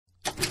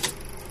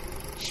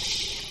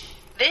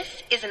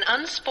is an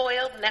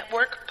Unspoiled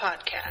Network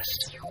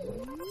podcast.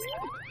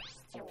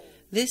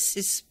 This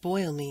is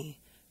Spoil Me,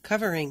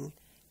 covering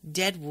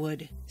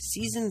Deadwood,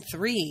 Season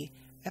 3,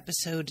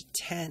 Episode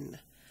 10,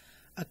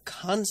 A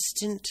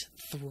Constant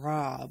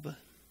Throb.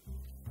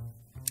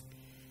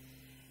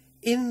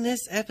 In this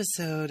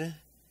episode,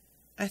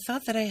 I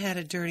thought that I had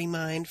a dirty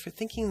mind for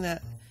thinking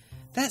that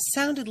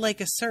sounded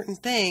like a certain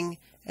thing,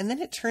 and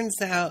then it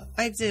turns out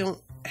I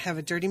don't have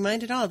a dirty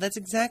mind at all. That's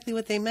exactly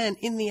what they meant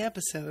in the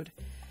episode.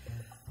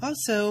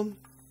 Also,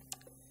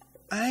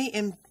 I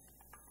am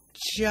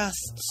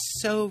just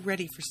so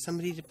ready for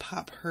somebody to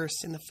pop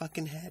Hearst in the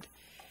fucking head.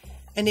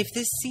 And if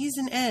this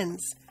season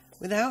ends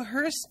without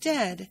Hearst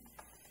dead,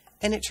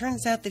 and it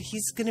turns out that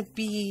he's going to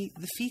be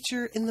the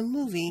feature in the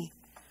movie,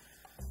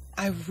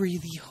 I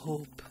really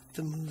hope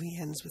the movie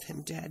ends with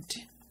him dead.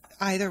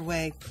 Either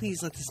way,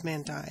 please let this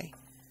man die.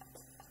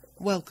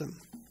 Welcome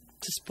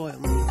to Spoil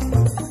Me.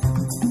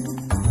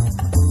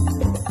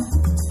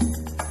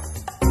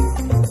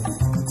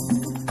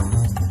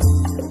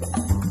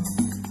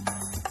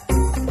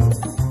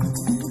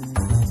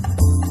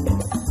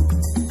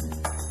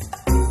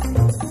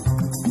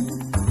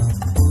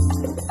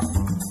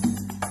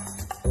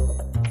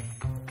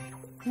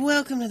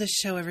 Welcome to the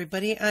show,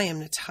 everybody. I am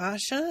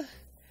Natasha.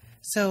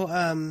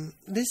 So,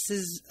 this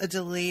is a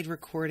delayed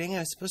recording. I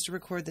was supposed to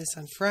record this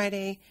on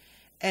Friday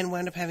and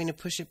wound up having to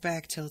push it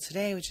back till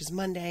today, which is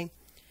Monday.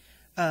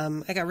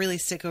 I got really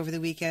sick over the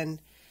weekend.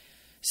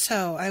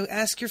 So, I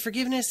ask your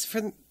forgiveness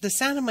for the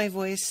sound of my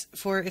voice,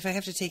 for if I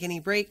have to take any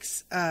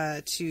breaks,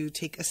 to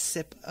take a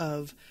sip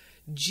of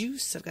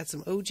juice. I've got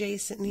some OJ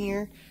sitting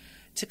here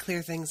to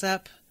clear things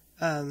up.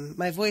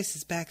 My voice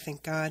is back,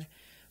 thank God.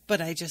 But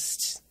I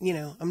just,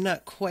 I'm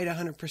not quite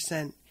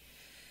 100%.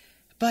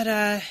 But,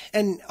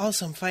 and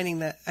also I'm finding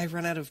that I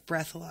run out of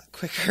breath a lot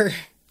quicker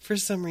for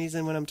some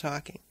reason when I'm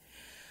talking.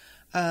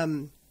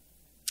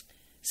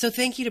 So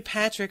thank you to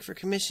Patrick for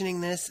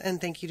commissioning this, and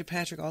thank you to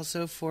Patrick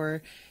also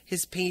for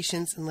his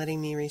patience in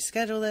letting me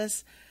reschedule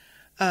this.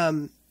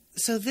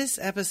 So this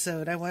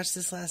episode, I watched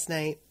this last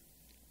night,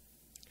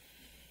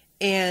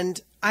 and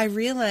I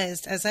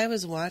realized as I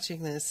was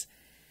watching this,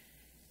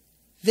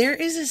 there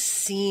is a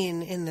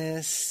scene in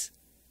this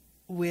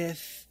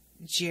with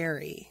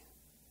Jerry,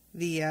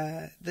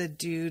 the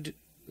dude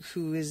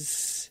who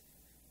is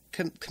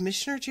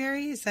Commissioner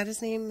Jerry. Is that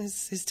his name?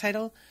 His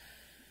title?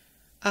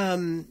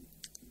 That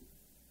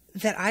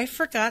I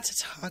forgot to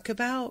talk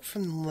about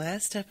from the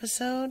last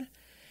episode.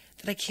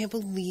 That I can't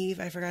believe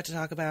I forgot to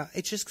talk about.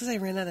 It's just because I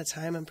ran out of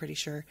time, I'm pretty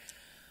sure.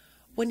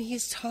 When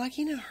he's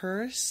talking to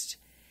Hearst,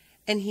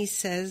 and he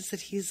says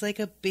that he's like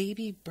a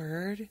baby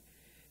bird,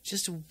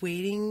 just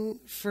waiting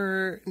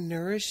for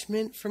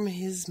nourishment from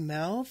his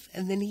mouth,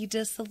 and then he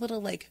does the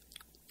little,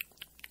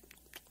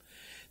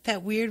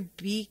 that weird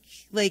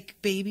beak,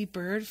 baby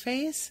bird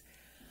face.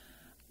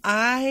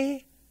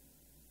 I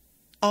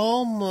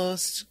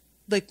almost,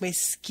 my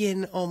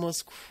skin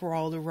almost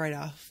crawled right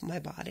off my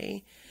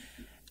body.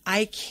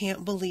 I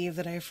can't believe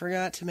that I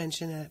forgot to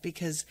mention that,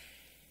 because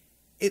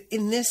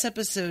in this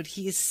episode,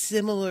 he is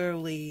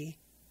similarly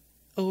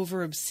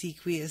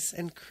over-obsequious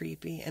and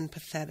creepy and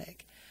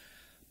pathetic,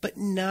 but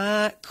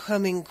not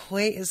coming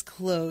quite as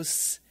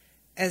close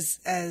as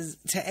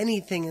to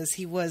anything as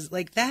he was.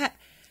 That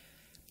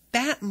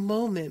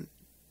moment,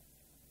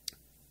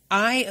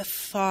 I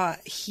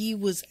thought he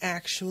was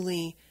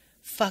actually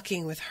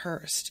fucking with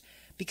Hearst,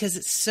 because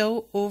it's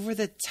so over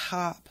the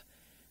top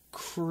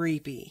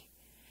creepy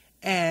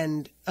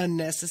and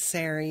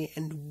unnecessary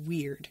and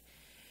weird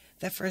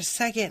that for a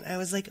second I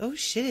was like, oh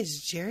shit, is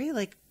Jerry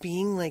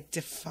being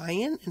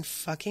defiant and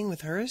fucking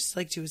with Hearst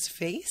to his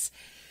face?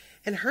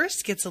 And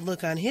Hearst gets a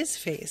look on his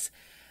face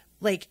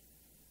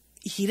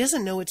he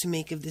doesn't know what to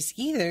make of this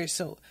either.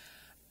 So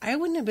I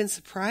wouldn't have been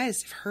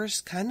surprised if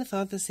Hearst kind of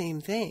thought the same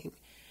thing.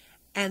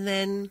 And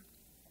then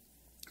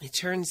it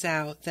turns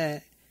out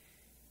that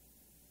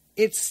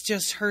it's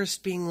just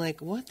Hearst being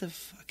like, what the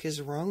fuck is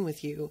wrong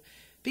with you?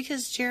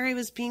 Because Jerry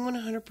was being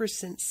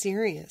 100%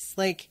 serious.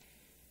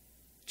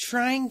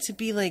 Trying to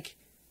be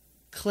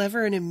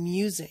clever and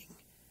amusing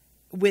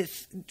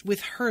with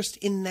Hearst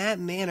in that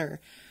manner.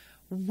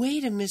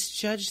 Way to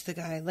misjudge the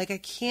guy. I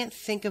can't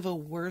think of a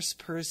worse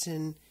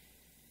person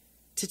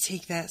to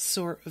take that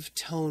sort of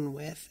tone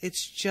with.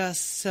 It's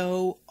just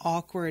so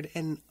awkward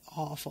and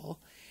awful.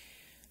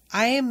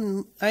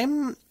 I'm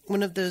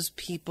one of those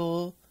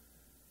people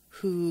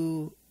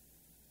who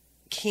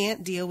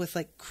can't deal with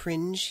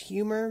cringe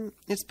humor.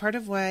 It's part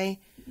of why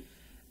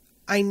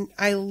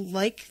I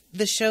like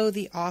the show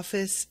The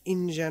Office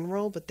in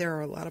general, but there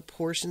are a lot of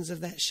portions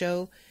of that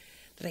show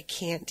that I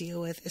can't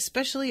deal with,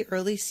 especially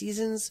early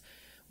seasons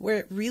where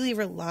it really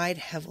relied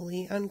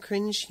heavily on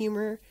cringe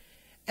humor.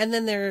 And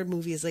then there are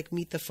movies like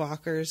Meet the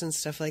Fockers and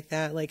stuff like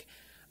that.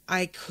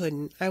 I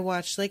couldn't. I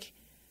watched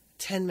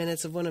 10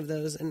 minutes of one of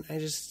those and I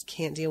just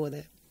can't deal with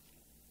it.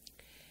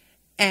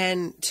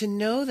 And to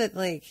know that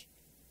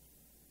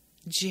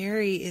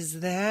Jerry is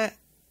that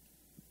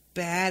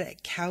bad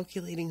at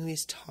calculating who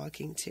he's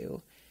talking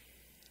to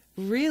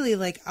really,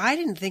 like, I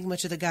didn't think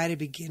much of the guy to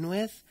begin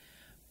with,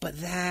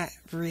 but that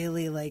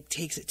really, like,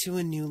 takes it to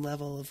a new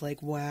level of,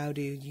 like, wow,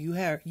 dude, you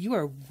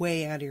are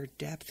way out of your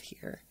depth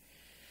here.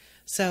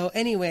 So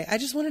anyway, I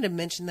just wanted to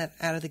mention that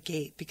out of the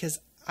gate because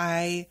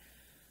I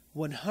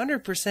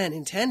 100%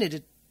 intended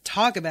to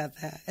talk about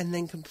that and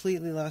then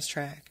completely lost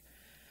track.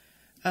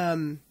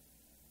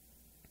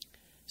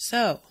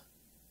 So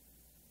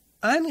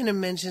I'm going to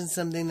mention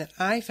something that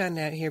I found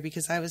out here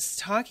because I was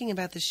talking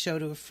about this show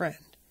to a friend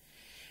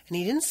and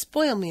he didn't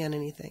spoil me on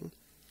anything.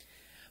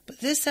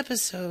 But this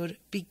episode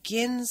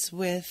begins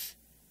with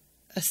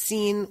a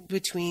scene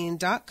between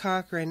Doc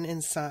Cochran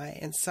and Cy.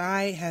 And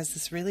Cy has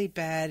this really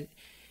bad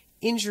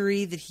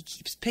injury that he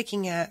keeps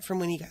picking at from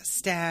when he got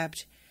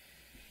stabbed.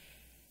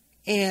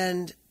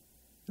 And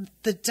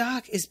the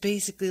doc is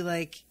basically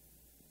like,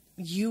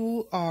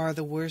 you are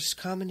the worst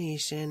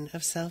combination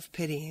of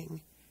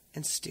self-pitying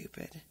and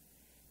stupid.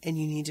 And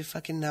you need to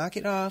fucking knock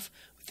it off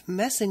with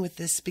messing with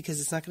this because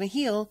it's not going to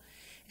heal.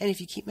 And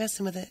if you keep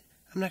messing with it,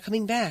 I'm not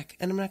coming back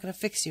and I'm not going to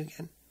fix you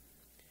again.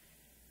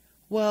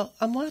 Well,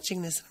 I'm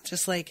watching this and I'm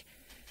just like,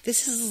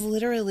 this is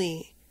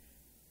literally,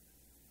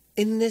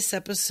 in this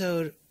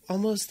episode,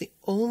 almost the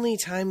only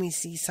time we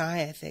see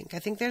Cy, I think. I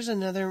think there's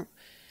another,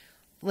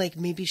 like,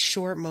 maybe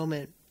short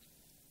moment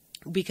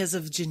because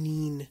of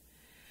Janine.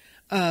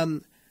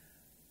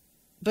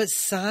 But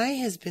Cy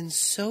has been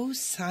so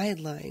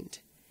sidelined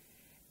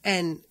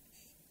and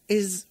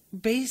is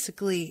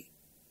basically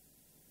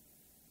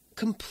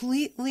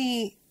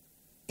completely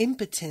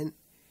impotent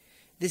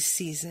this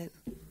season.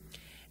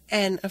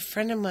 And a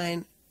friend of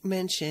mine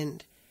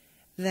mentioned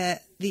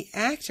that the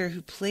actor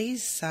who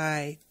plays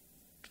Cy,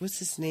 what's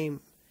his name?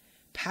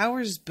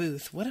 Powers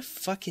Booth. What a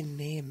fucking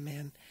name,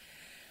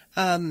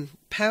 man.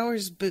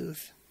 Powers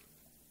Booth.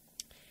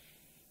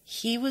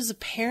 He was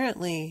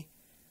apparently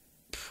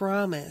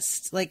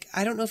promised, like,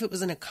 I don't know if it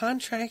was in a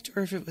contract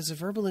or if it was a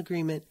verbal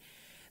agreement,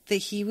 that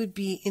he would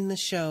be in the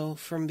show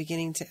from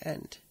beginning to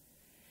end.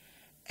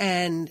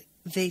 And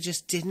they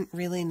just didn't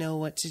really know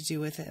what to do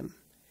with him.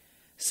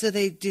 So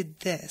they did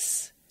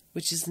this,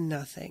 which is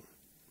nothing.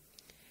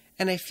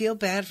 And I feel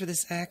bad for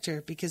this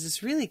actor because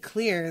it's really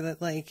clear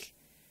that, like,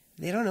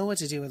 they don't know what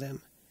to do with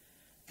him.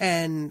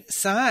 And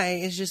Cy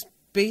is just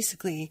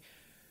basically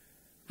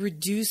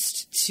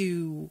reduced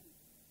to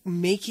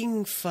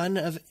making fun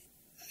of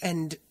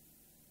and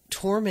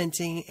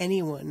tormenting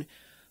anyone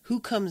who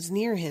comes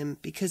near him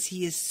because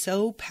he is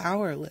so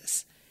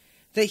powerless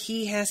that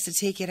he has to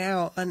take it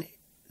out on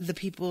the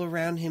people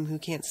around him who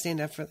can't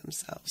stand up for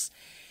themselves.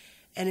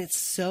 And it's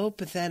so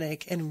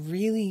pathetic and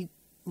really,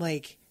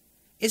 like,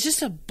 it's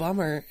just a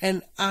bummer.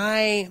 And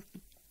I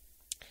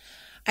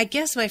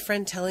guess my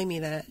friend telling me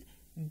that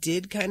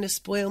did kind of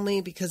spoil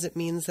me because it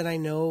means that I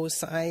know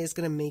Cy is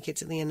going to make it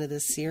to the end of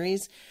this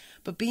series.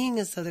 But being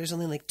as though there's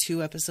only like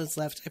 2 episodes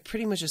left, I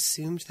pretty much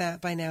assumed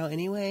that by now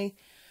anyway.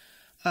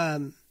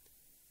 But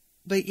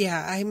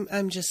yeah,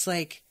 I'm just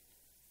like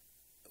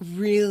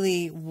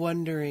really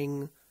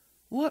wondering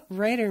what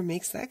writer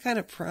makes that kind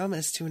of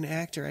promise to an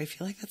actor. I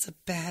feel like that's a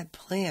bad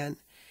plan.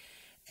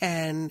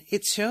 And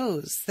it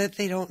shows that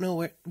they don't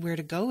know where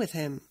to go with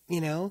him, you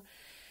know?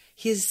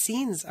 His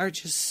scenes are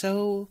just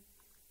so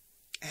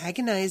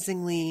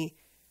agonizingly,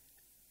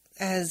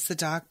 as the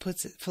doc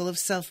puts it, full of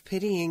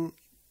self-pitying.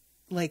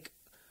 Like,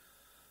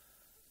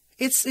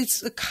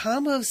 it's a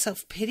combo of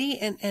self-pity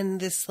and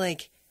this,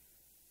 like,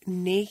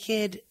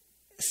 naked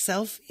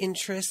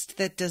self-interest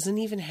that doesn't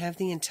even have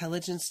the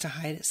intelligence to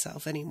hide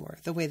itself anymore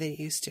the way that it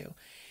used to.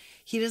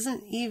 He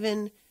doesn't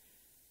even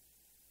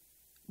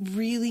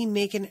really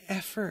make an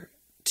effort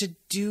to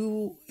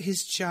do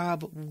his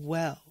job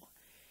well.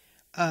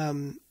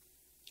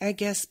 I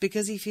guess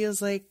because he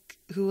feels like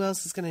who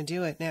else is going to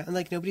do it now?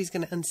 Like, nobody's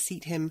going to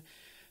unseat him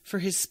for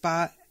his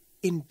spot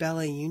in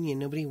Bella Union.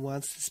 Nobody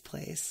wants this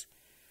place.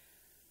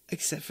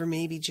 Except for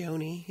maybe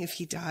Joni. If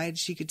he died,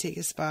 she could take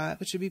his spot,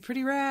 which would be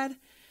pretty rad.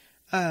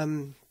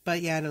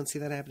 But yeah, I don't see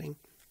that happening.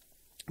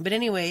 But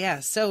anyway, yeah.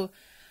 So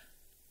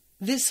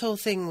this whole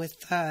thing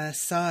with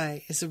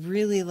Cy is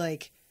really,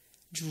 like,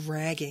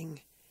 dragging.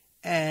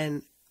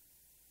 And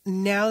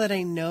now that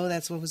I know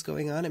that's what was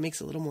going on, it makes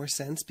a little more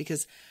sense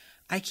because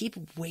I keep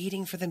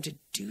waiting for them to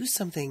do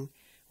something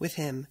with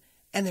him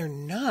and they're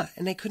not.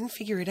 And I couldn't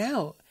figure it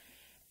out.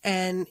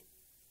 And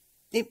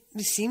it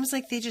seems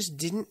like they just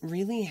didn't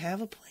really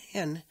have a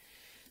plan.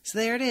 So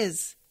there it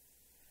is.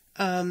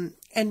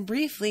 And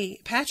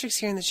briefly, Patrick's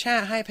here in the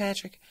chat. Hi,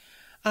 Patrick.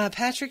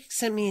 Patrick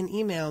sent me an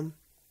email,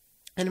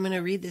 and I'm going to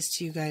read this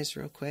to you guys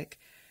real quick.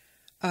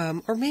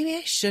 Or maybe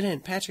I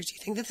shouldn't. Patrick, do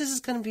you think that this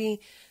is going to be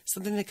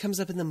something that comes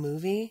up in the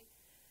movie?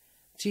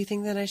 Do you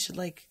think that I should,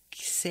 like,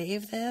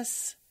 save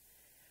this?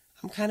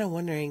 I'm kind of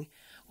wondering.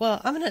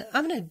 Well, I'm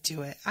gonna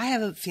do it. I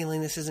have a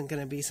feeling this isn't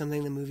going to be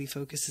something the movie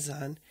focuses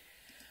on.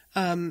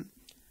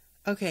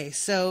 Okay,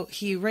 so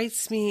he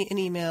writes me an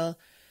email.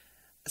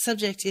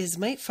 Subject is,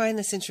 might find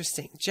this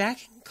interesting.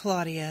 Jack and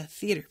Claudia,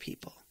 theater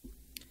people.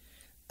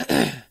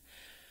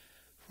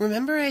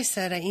 Remember I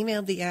said I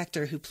emailed the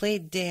actor who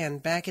played Dan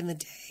back in the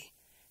day,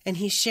 and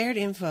he shared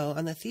info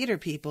on the theater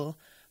people,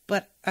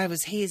 but I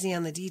was hazy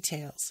on the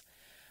details.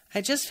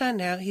 I just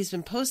found out he's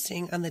been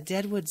posting on the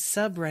Deadwood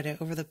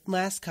subreddit over the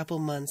last couple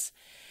months,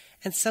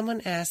 and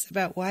someone asked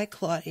about why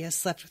Claudia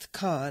slept with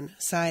Con,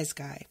 size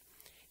guy.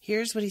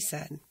 Here's what he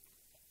said.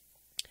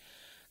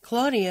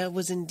 Claudia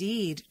was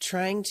indeed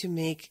trying to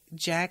make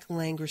Jack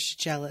languish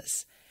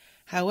jealous.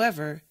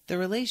 However, the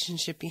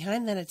relationship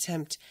behind that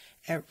attempt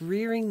at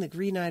rearing the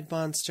green-eyed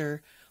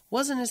monster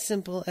wasn't as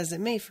simple as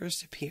it may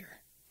first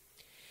appear.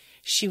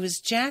 She was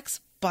Jack's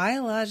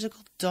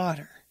biological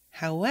daughter.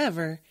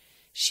 However,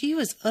 she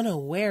was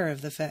unaware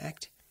of the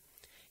fact.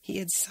 He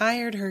had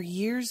sired her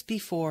years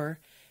before,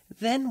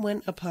 then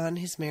went upon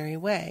his merry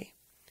way.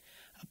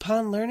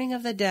 Upon learning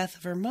of the death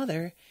of her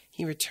mother,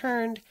 he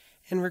returned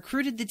and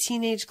recruited the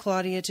teenage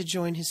Claudia to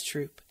join his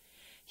troupe.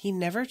 He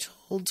never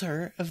told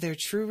her of their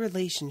true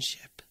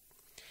relationship.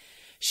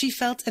 She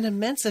felt an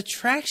immense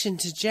attraction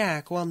to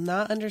Jack while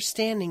not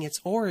understanding its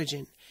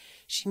origin.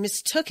 She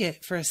mistook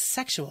it for a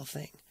sexual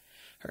thing.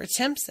 Her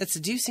attempts at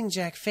seducing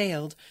Jack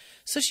failed,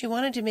 so she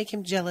wanted to make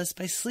him jealous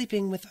by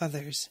sleeping with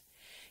others.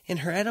 In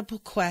her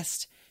Oedipal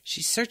quest,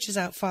 she searches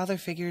out father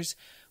figures,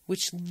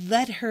 which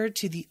led her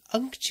to the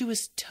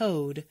unctuous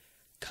toad,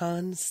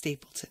 Con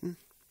Stapleton.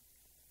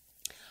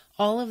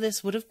 All of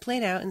this would have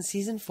played out in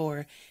Season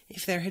 4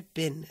 if there had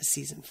been a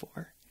Season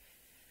 4.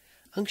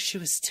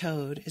 Unctuous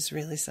toad is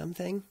really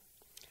something.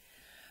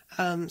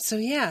 So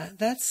yeah,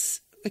 that's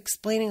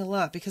explaining a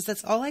lot, because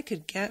that's all I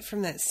could get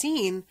from that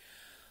scene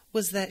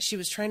was that she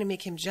was trying to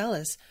make him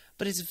jealous,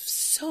 but it's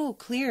so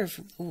clear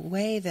from the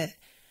way that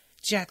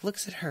Jack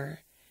looks at her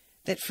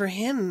that for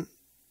him,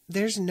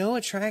 there's no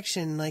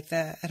attraction like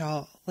that at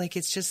all. Like,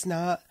 it's just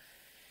not,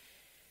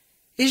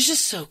 it's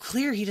just so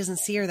clear he doesn't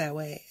see her that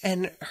way.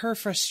 And her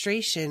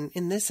frustration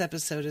in this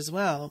episode as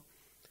well,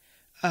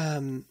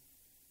 you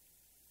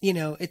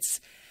know,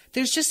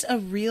 there's just a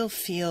real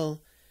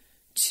feel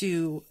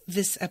to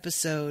this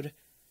episode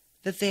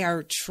that they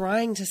are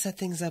trying to set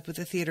things up with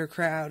the theater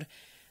crowd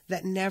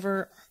that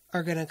never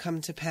are going to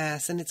come to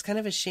pass. And it's kind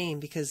of a shame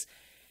because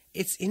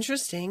it's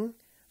interesting.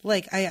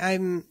 Like,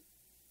 I'm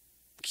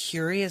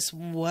curious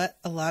what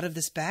a lot of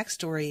this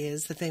backstory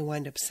is that they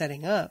wind up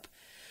setting up.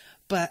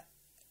 But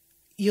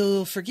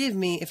you'll forgive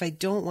me if I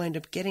don't wind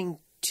up getting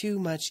too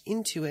much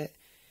into it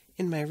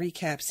in my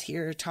recaps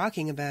here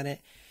talking about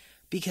it,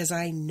 because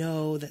I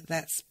know that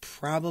that's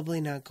probably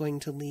not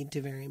going to lead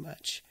to very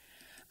much.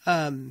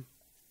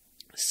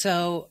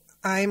 So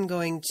I'm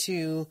going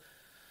to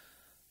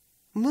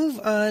move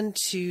on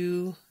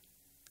to...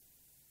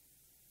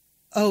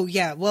 Oh,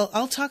 yeah. Well,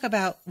 I'll talk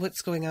about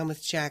what's going on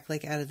with Jack,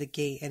 like, out of the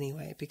gate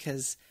anyway,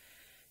 because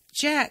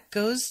Jack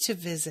goes to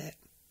visit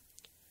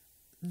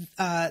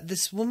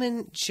this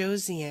woman,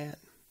 Josiane.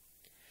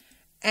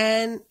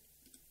 And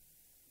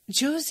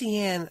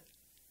Josiane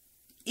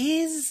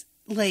is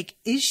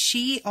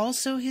she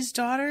also his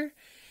daughter?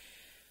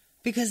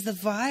 Because the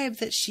vibe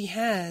that she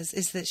has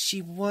is that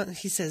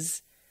he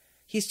says,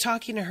 he's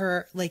talking to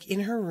her, like,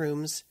 in her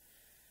rooms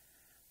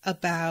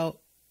about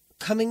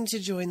coming to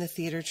join the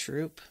theater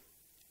troupe,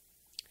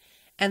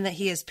 and that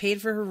he has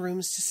paid for her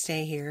rooms to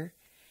stay here,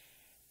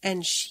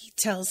 and she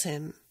tells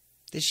him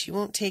that she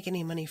won't take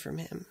any money from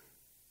him.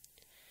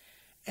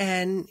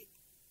 And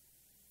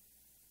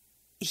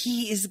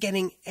he is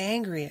getting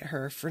angry at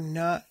her for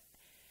not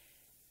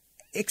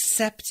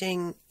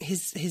accepting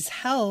his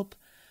help,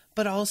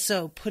 but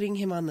also putting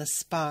him on the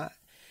spot.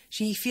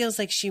 She feels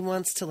like she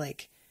wants to,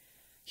 like,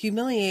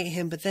 humiliate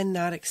him, but then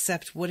not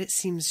accept what it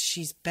seems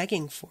she's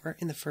begging for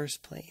in the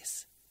first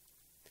place.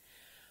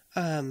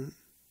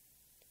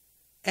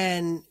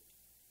 And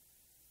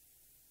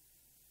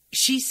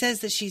she says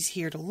that she's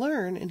here to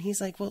learn, and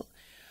he's like, well,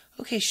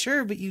 okay,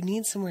 sure, but you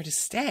need somewhere to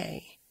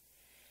stay.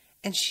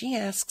 And she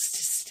asks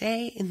to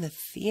stay in the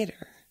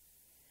theater.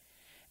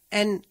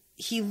 And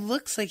he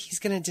looks like he's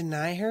going to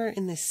deny her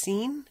in this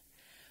scene,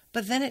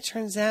 but then it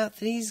turns out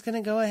that he's going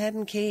to go ahead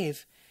and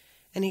cave.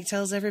 And he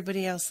tells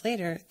everybody else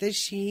later that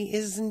she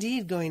is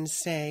indeed going to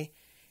stay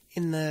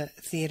in the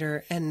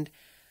theater. And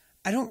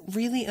I don't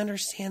really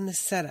understand this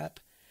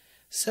setup.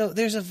 So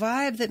there's a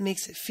vibe that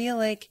makes it feel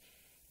like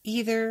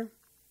either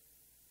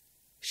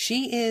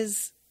she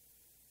is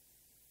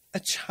a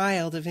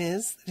child of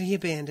his that he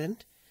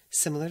abandoned,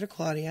 similar to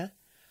Claudia,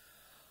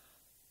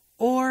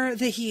 or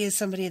that he is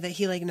somebody that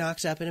he, like,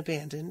 knocked up and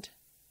abandoned,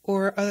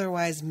 or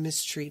otherwise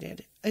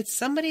mistreated. It's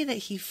somebody that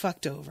he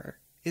fucked over,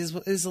 is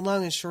the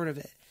long and short of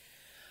it.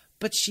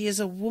 But she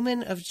is a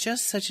woman of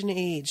just such an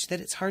age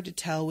that it's hard to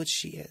tell which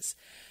she is.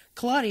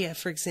 Claudia,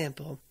 for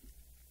example,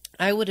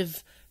 I would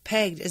have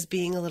pegged as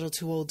being a little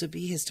too old to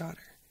be his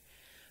daughter.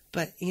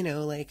 But, you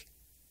know, like,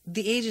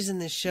 the ages in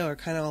this show are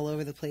kind of all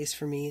over the place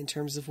for me in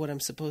terms of what I'm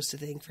supposed to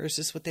think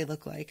versus what they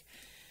look like.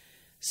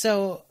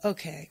 So,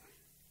 okay.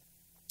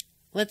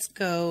 Let's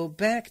go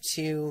back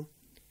to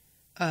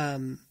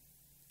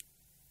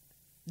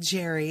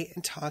Jerry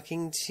and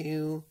talking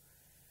to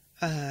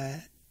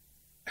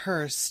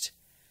Hearst.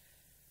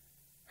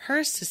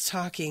 Hearst is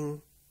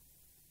talking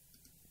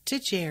to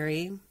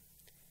Jerry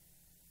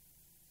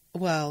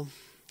Well,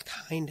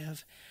 kind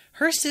of.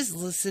 Hearst is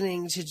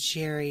listening to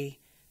Jerry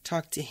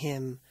talk to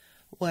him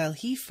while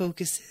he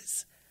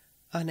focuses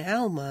on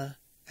Alma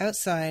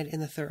outside in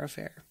the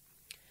thoroughfare.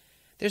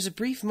 There's a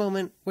brief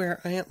moment where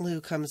Aunt Lou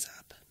comes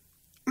up.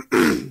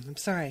 I'm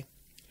sorry.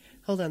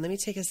 Hold on, let me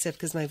take a sip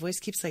because my voice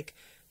keeps like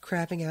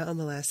crapping out on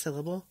the last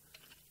syllable.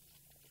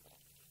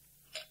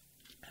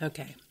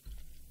 Okay.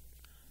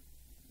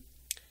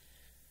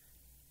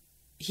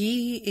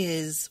 He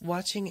is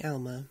watching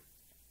Alma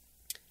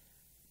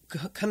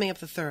coming up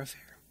the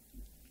thoroughfare.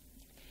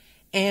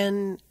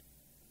 And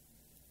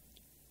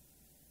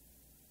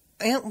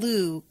Aunt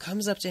Lou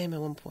comes up to him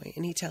at one point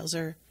and he tells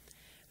her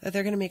that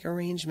they're going to make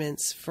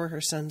arrangements for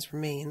her son's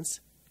remains.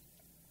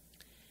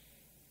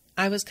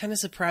 I was kind of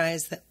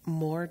surprised that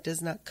more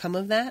does not come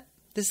of that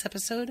this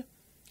episode.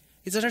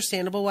 It's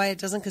understandable why it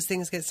doesn't, because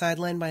things get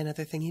sidelined by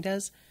another thing he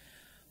does.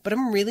 But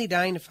I'm really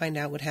dying to find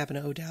out what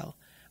happened to Odell.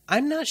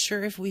 I'm not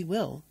sure if we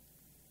will,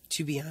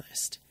 to be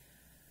honest.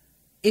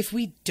 If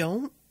we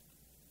don't,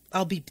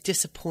 I'll be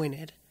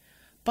disappointed.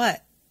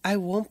 But I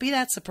won't be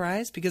that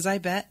surprised, because I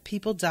bet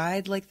people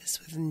died like this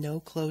with no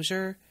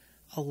closure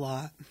a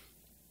lot.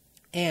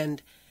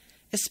 And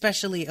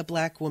especially a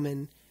black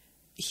woman,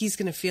 he's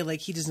going to feel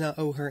like he does not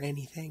owe her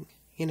anything,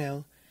 you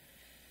know.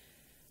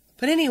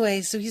 But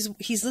anyway, so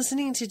he's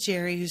listening to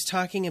Jerry, who's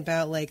talking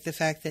about like the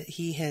fact that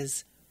he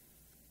has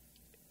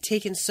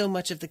taken so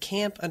much of the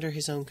camp under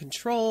his own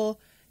control,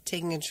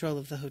 taking control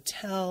of the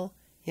hotel,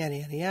 yada,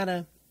 yada,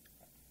 yada.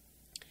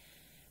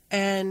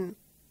 And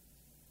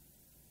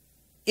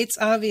it's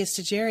obvious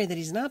to Jerry that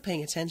he's not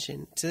paying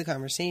attention to the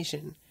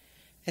conversation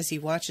as he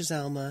watches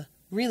Alma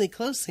really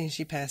closely as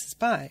she passes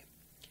by.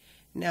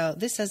 Now,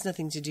 this has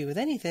nothing to do with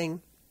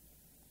anything,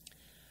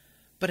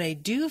 but I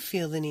do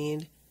feel the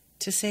need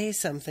to say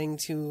something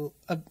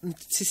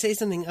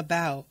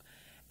about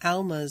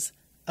Alma's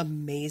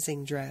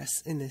amazing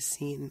dress in this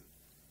scene.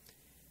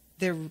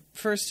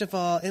 First of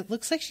all, it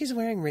looks like she's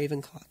wearing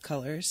Ravenclaw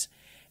colors,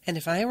 and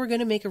if I were going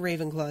to make a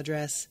Ravenclaw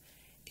dress,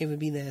 it would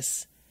be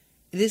this.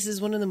 This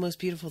is one of the most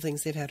beautiful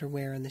things they've had her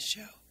wear on this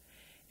show,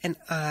 and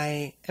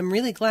I am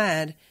really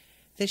glad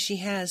that she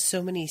has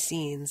so many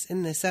scenes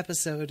in this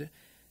episode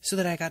so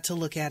that I got to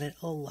look at it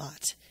a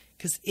lot,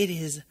 because it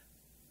is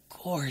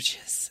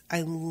gorgeous.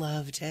 I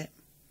loved it.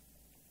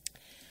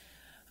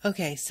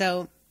 Okay,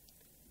 so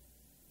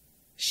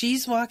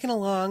she's walking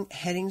along,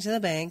 heading to the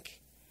bank,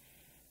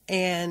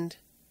 and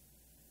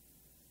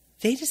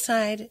they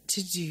decide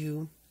to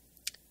do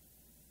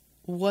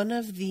one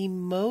of the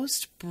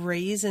most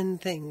brazen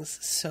things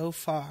so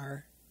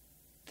far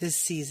this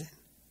season.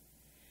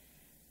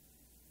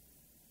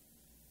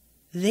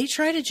 They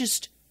try to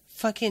just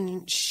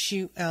fucking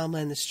shoot Alma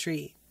in the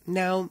street.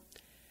 Now,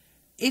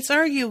 it's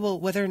arguable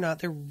whether or not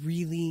they're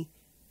really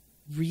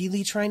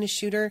trying to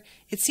shoot her.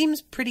 It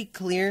seems pretty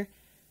clear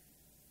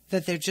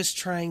that they're just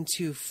trying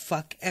to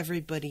fuck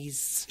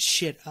everybody's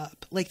shit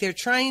up. Like, they're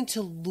trying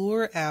to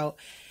lure out,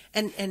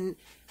 and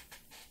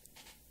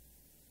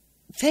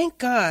thank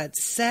God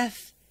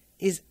Seth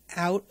is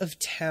out of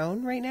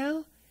town right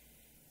now.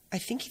 I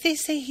think they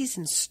say he's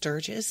in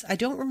Sturgis. I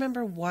don't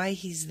remember why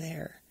he's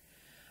there.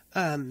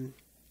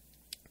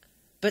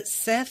 But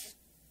Seth,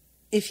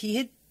 if he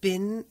had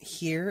been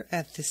here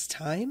at this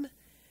time,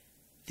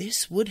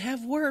 this would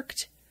have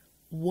worked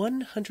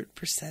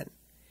 100%.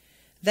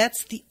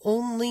 That's the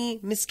only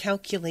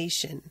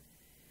miscalculation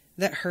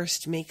that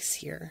Hearst makes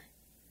here,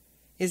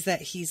 is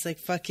that he's like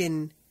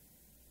fucking,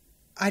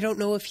 I don't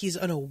know if he's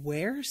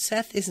unaware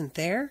Seth isn't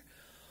there,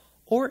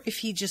 or if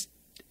he just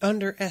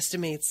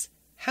underestimates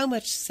how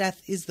much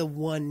Seth is the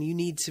one you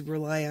need to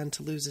rely on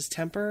to lose his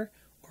temper,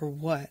 or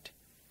what.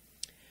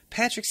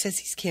 Patrick says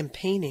he's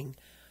campaigning.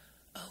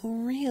 Oh,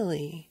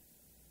 really?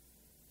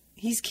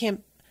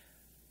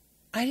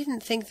 I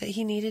didn't think that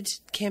he needed to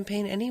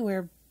campaign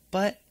anywhere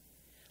but,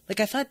 like,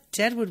 I thought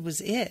Deadwood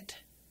was it.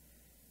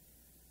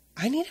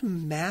 I need a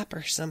map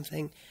or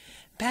something.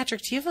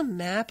 Patrick, do you have a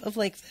map of,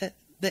 like,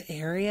 the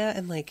area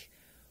and, like,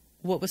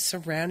 what was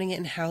surrounding it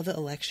and how the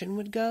election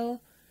would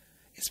go?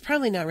 It's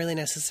probably not really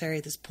necessary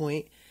at this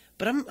point,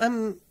 but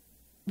I'm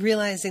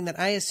realizing that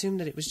I assumed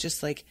that it was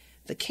just, like,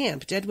 the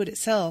camp, Deadwood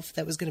itself,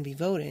 that was going to be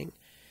voting.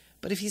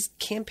 But if he's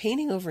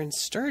campaigning over in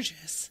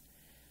Sturgis,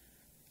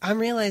 I'm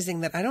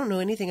realizing that I don't know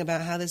anything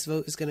about how this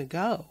vote is going to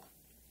go.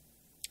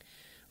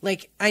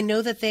 Like, I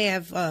know that they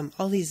have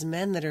all these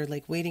men that are,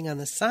 like, waiting on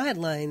the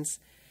sidelines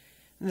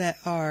that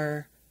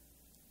are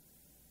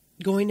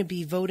going to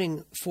be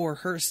voting for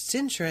Hearst's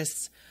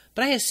interests,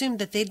 but I assumed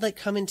that they'd, like,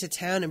 come into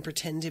town and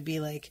pretend to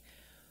be, like,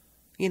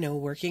 you know,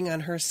 working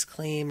on Hearst's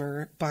claim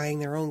or buying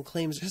their own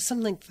claims or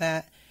something like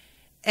that,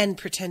 and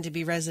pretend to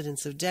be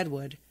residents of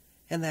Deadwood,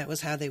 and that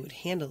was how they would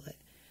handle it.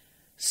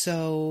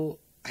 So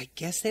I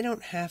guess they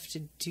don't have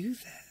to do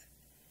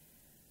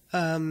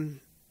that.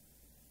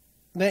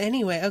 But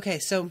anyway, okay,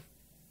 so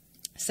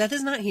Seth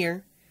is not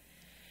here,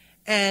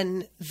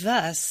 and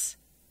thus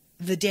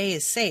the day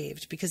is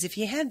saved, because if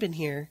he had been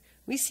here,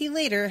 we see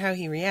later how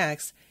he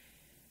reacts.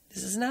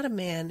 This is not a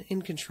man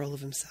in control of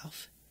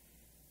himself.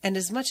 And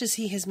as much as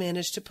he has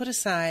managed to put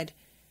aside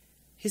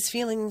his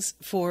feelings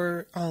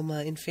for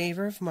Alma in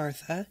favor of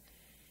Martha,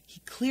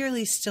 he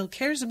clearly still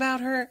cares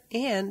about her,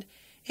 and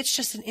it's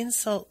just an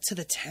insult to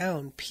the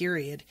town,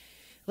 period.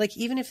 Like,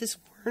 even if this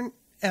weren't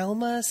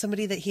Alma,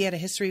 somebody that he had a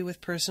history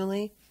with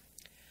personally,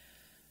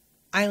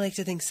 I like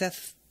to think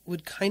Seth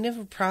would kind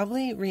of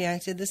probably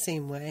reacted the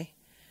same way.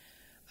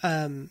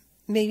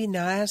 Maybe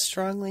not as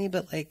strongly,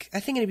 but like, I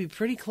think it'd be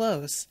pretty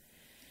close.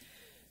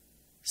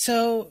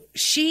 So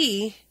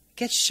she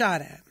gets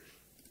shot at,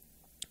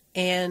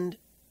 and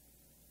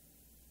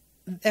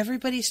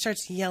everybody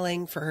starts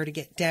yelling for her to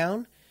get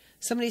down.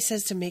 Somebody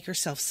says to make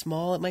herself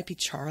small. It might be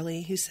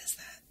Charlie who says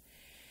that.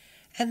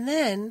 And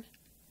then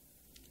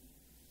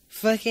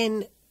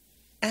fucking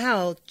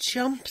Al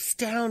jumps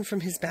down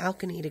from his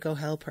balcony to go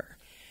help her.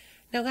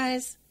 Now,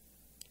 guys,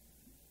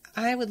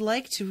 I would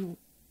like to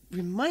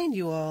remind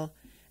you all,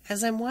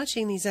 as I'm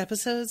watching these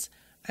episodes,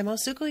 I'm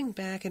also going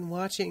back and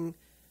watching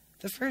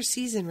the first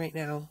season right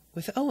now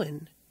with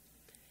Owen.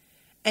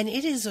 And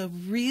it is a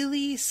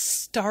really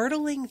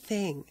startling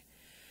thing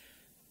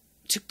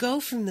to go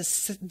from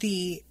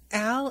the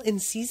Al in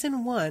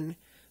season 1,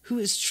 who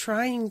is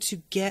trying to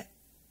get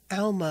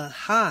Alma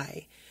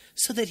high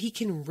so that he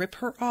can rip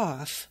her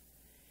off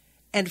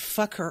and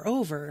fuck her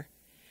over,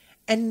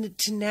 and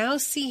to now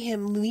see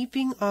him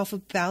leaping off a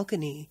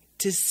balcony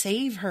to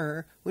save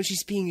her when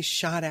she's being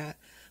shot at.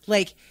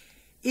 Like,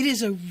 it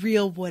is a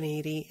real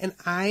 180, and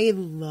I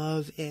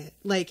love it.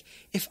 Like,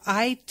 if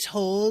I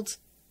told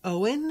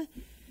Owen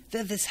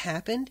that this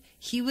happened,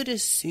 he would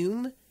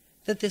assume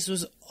that this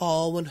was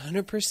all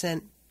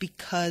 100%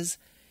 because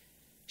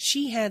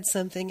she had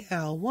something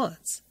Al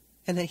wants,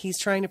 and that he's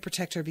trying to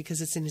protect her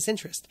because it's in his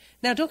interest.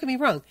 Now, don't get me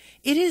wrong.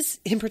 It is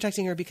him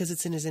protecting her because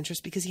it's in his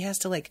interest, because he has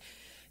to, like,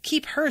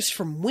 keep Hearst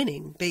from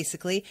winning,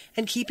 basically,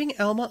 and keeping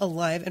Alma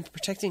alive and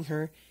protecting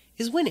her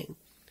is winning.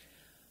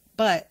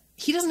 But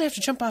he doesn't have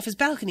to jump off his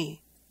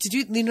balcony to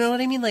do, you know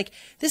what I mean? Like,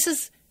 this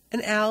is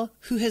an Al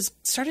who has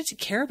started to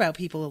care about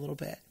people a little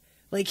bit.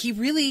 Like, he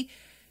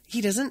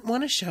doesn't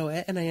want to show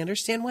it, and I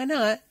understand why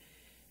not,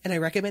 and I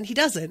recommend he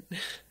doesn't.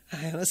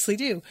 I honestly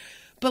do.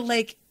 But,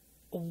 like,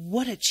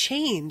 what a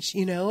change,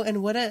 you know,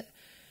 and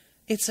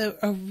it's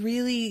a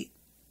really,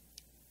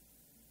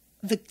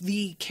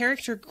 the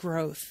character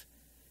growth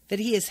that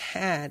he has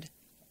had.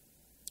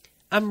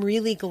 I'm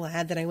really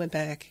glad that I went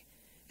back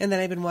and that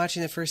I've been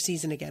watching the first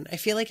season again. I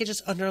feel like it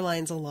just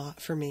underlines a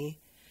lot for me.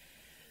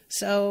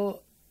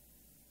 So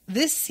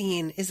this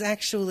scene is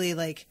actually,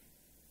 like,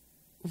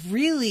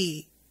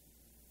 really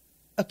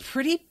a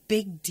pretty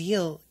big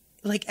deal.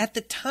 Like, at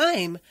the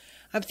time,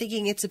 I'm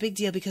thinking it's a big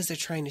deal because they're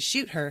trying to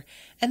shoot her.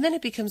 And then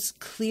it becomes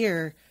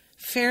clear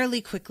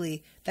fairly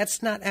quickly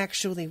that's not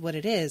actually what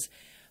it is.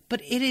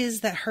 But it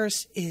is that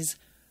Hearst is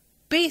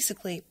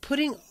basically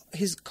putting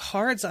his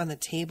cards on the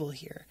table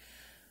here.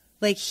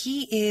 Like,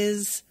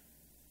 he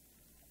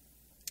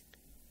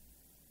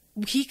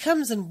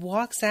comes and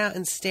walks out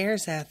and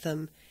stares at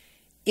them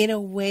in a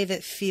way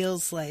that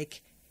feels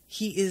like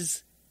he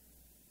is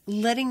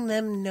letting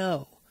them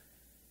know,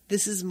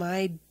 this is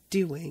my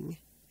doing,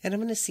 and I'm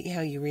going to see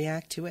how you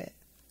react to it.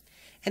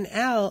 And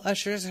Al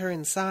ushers her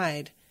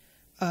inside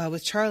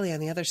with Charlie on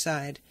the other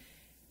side,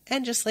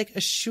 and just, like,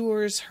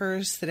 assures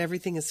Hearst that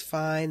everything is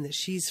fine, that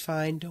she's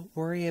fine, don't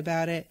worry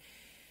about it,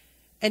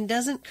 and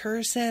doesn't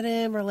curse at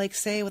him or, like,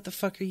 say, what the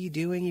fuck are you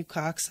doing, you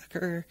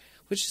cocksucker,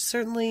 which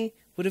certainly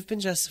would have been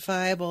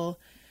justifiable.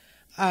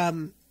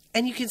 And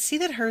you can see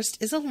that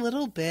Hearst is a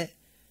little bit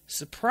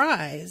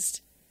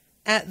surprised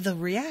at the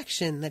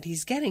reaction that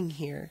he's getting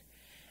here.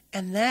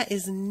 And that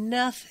is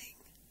nothing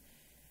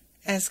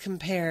as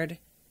compared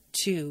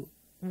to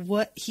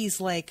what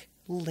he's like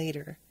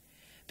later.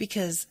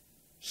 Because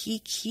he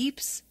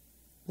keeps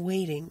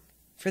waiting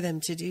for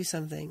them to do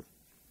something,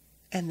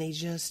 and they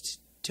just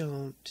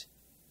don't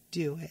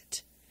do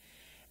it.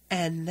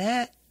 And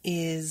that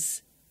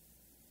is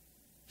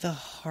the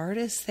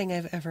hardest thing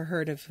I've ever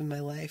heard of in my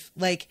life.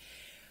 Like,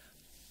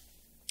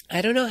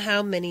 I don't know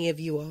how many of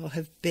you all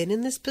have been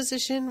in this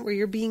position where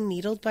you're being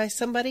needled by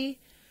somebody,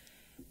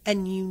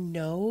 and you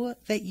know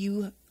that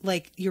you,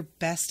 like, your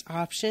best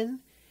option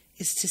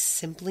is to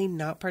simply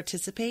not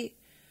participate.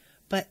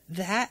 But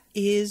that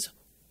is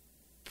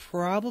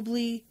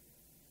probably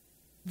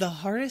the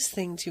hardest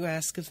thing to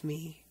ask of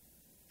me,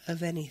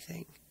 of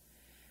anything.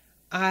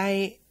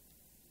 I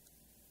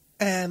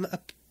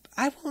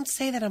won't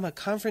say that I'm a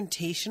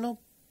confrontational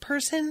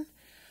person,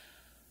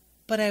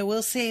 but I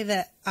will say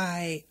that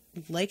I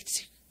like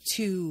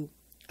to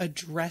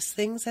address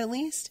things at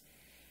least.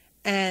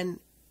 And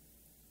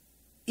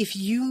if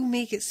you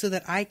make it so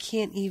that I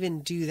can't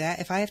even do that,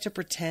 if I have to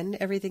pretend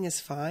everything is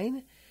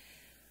fine,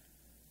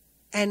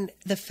 and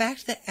the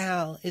fact that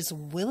Al is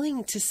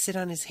willing to sit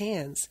on his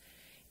hands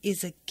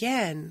is,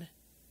 again,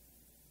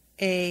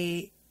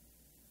 a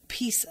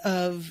piece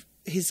of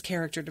his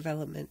character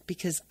development,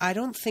 because I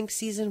don't think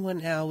season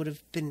 1 Al would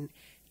have been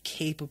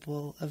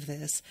capable of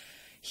this.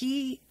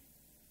 He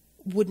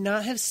would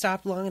not have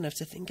stopped long enough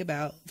to think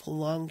about the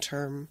long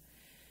term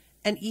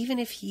And even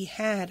if he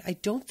had, I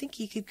don't think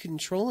he could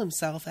control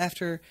himself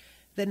after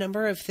the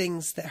number of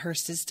things that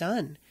Hearst has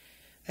done.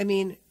 I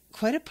mean,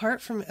 quite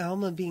apart from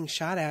Alma being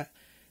shot at,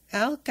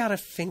 Al got a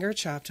finger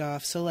chopped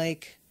off. So,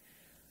 like,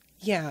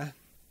 yeah,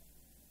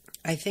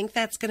 I think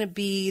that's going to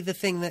be the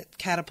thing that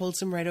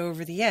catapults him right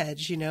over the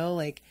edge, you know?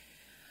 Like,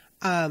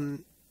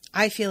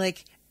 I feel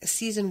like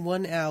season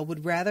 1 Al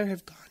would rather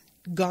have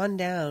gone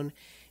down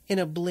in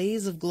a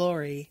blaze of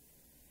glory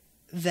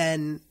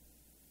than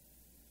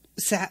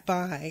sat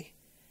by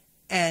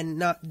and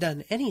not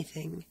done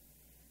anything,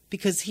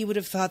 because he would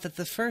have thought that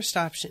the first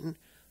option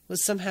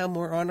was somehow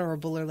more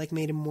honorable or like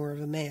made him more of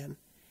a man.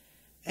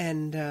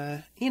 And,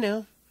 you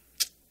know,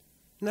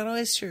 not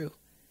always true.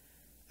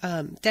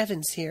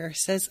 Devin's here,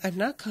 says, I'm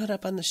not caught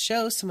up on the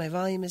show, so my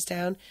volume is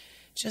down.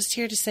 Just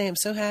here to say I'm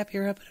so happy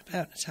you're up and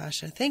about,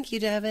 Natasha. Thank you,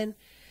 Devin.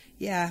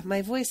 Yeah,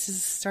 my voice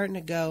is starting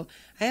to go.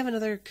 I have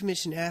another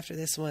commission after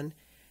this one,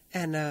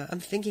 and I'm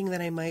thinking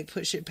that I might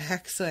push it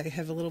back so I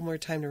have a little more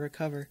time to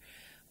recover.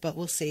 But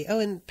we'll see. Oh,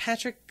 and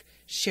Patrick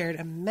shared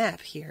a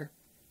map here.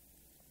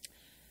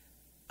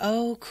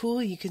 Oh,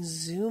 cool. You can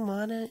zoom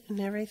on it and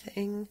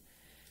everything.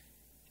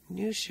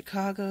 New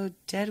Chicago,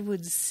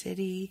 Deadwood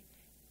City.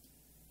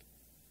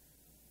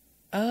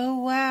 Oh,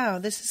 wow.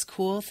 This is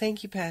cool.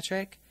 Thank you,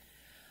 Patrick.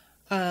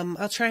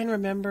 I'll try and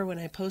remember when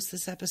I post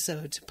this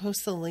episode to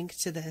post the link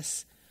to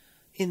this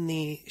in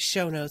the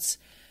show notes,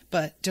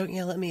 but don't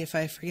yell at me if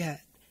I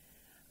forget.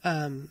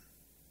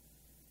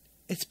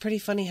 It's pretty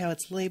funny how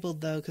it's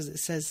labeled, though, because it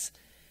says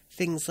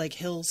things like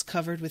hills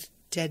covered with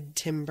dead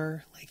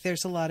timber. Like,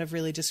 there's a lot of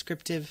really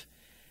descriptive,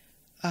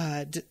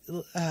 like,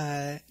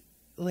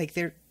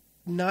 they're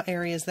not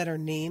areas that are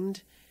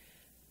named,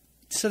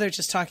 so they're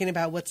just talking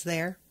about what's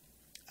there.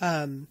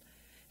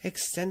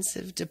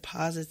 Extensive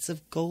deposits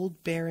of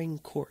gold-bearing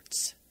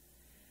quartz.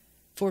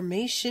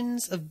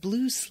 Formations of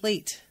blue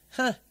slate.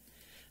 Huh.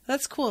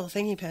 That's cool.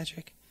 Thank you,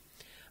 Patrick.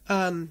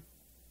 All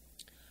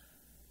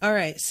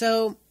right,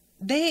 so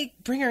they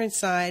bring her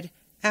inside.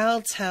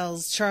 Al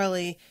tells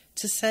Charlie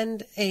to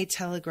send a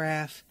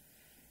telegraph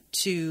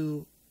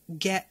to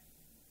get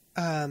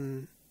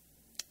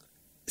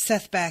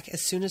Seth back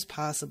as soon as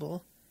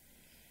possible.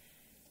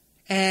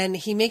 And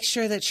he makes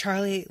sure that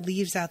Charlie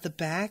leaves out the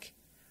back.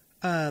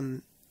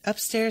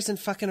 Upstairs and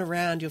fucking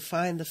around, you'll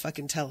find the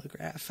fucking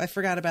telegraph. I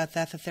forgot about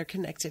that they're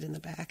connected in the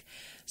back.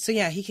 So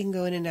yeah, he can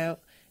go in and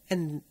out,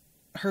 and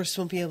Hearst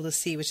won't be able to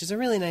see, which is a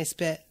really nice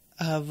bit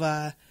of,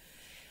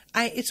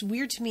 it's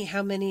weird to me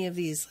how many of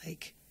these,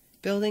 like,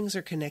 buildings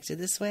are connected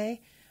this way.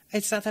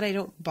 It's not that I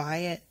don't buy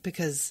it,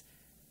 because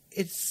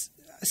it's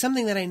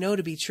something that I know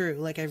to be true.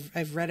 Like,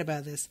 I've read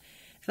about this.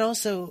 And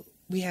also,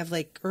 we have,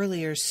 like,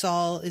 earlier,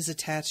 Saul is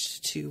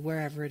attached to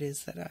wherever it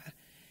is that,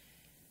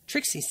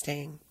 Trixie's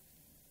staying.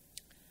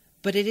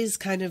 But it is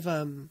kind of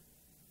a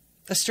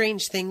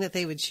strange thing that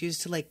they would choose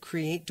to, like,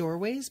 create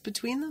doorways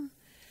between them.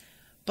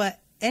 But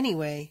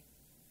anyway,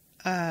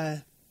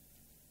 the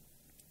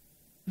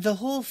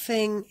whole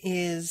thing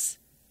is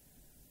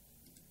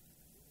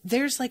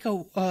there's like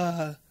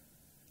a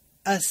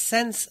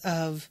sense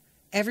of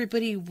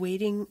everybody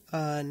waiting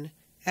on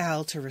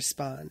Al to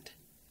respond.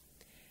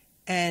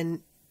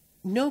 And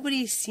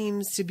nobody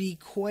seems to be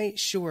quite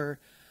sure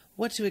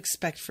what to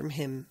expect from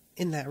him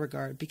in that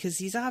regard, because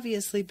he's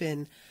obviously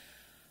been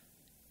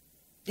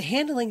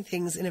handling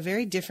things in a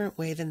very different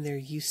way than they're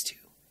used to,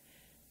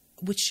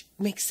 which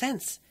makes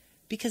sense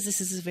because this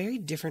is a very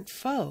different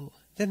foe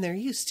than they're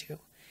used to.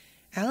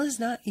 Al is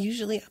not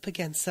usually up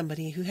against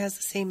somebody who has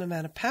the same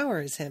amount of power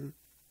as him.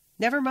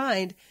 Never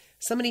mind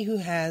somebody who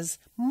has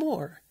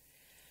more.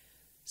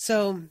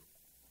 So,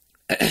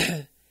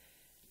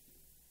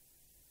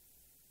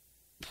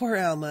 poor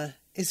Alma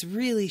is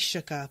really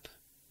shook up,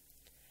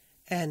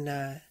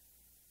 and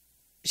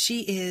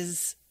she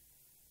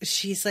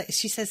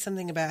says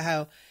something about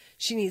how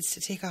she needs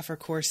to take off her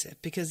corset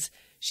because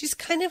she's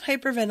kind of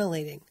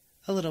hyperventilating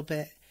a little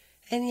bit.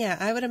 And yeah,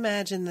 I would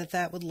imagine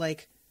that would,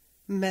 like,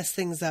 mess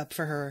things up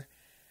for her.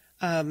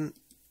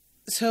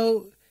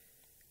 So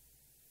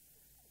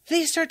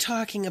they start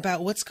talking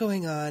about what's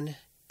going on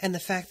and the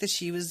fact that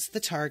she was the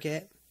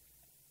target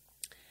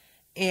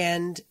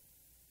and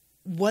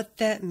what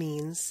that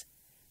means,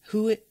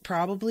 who it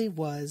probably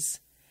was,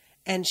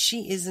 and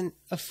she isn't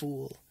a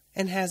fool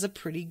and has a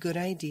pretty good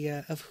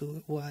idea of who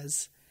it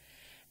was.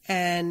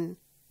 And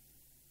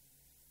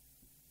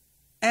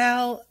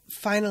Al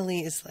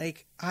finally is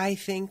like, I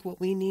think what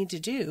we need to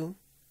do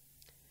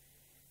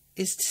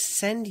is to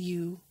send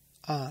you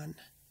on.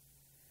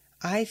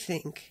 I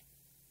think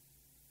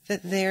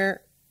that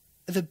they're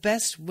the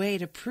best way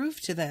to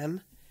prove to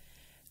them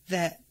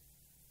that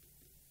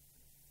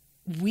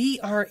we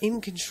are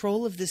in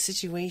control of the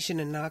situation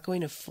and not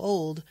going to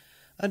fold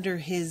under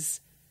his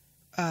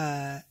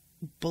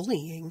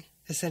bullying,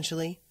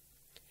 essentially,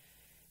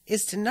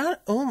 is to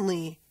not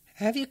only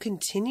have you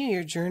continue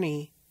your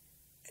journey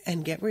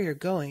and get where you're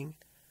going,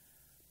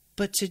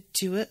 but to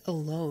do it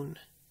alone.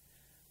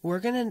 We're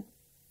going to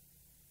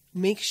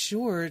make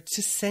sure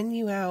to send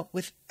you out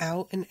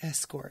without an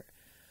escort,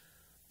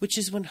 which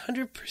is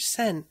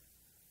 100%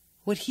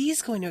 what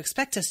he's going to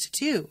expect us to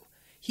do.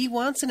 He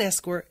wants an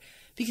escort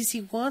because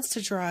he wants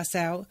to draw us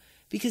out,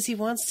 because he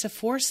wants to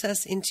force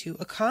us into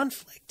a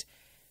conflict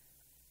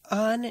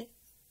on,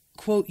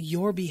 quote,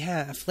 your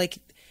behalf. Like,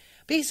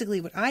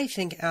 basically what I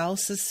think Al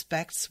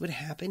suspects would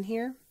happen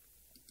here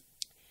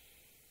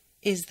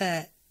is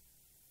that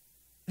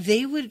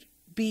they would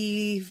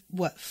be,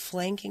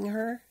 flanking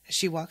her as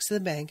she walks to the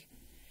bank,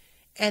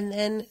 and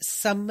then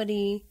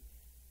somebody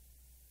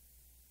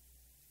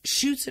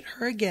shoots at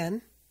her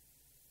again,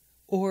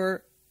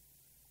 or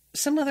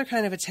some other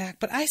kind of attack,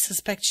 but I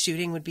suspect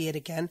shooting would be it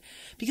again,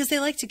 because they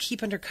like to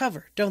keep under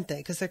cover, don't they?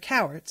 Because they're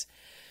cowards.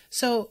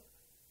 So,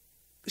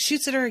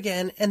 shoots at her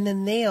again, and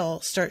then they'll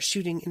start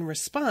shooting in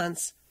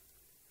response,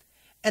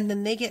 and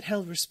then they get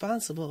held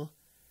responsible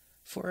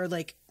for,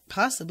 like,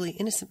 possibly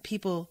innocent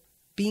people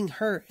being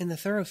hurt in the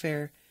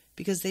thoroughfare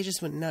because they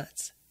just went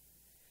nuts.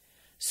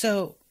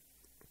 So,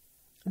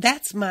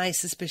 that's my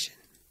suspicion.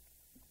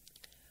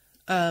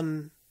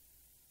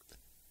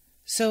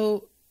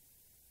 So,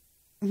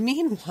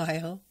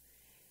 meanwhile,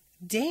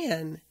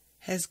 Dan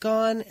has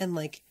gone and,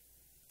 like,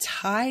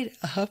 tied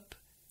up,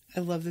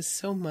 I love this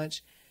so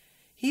much,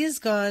 he has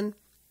gone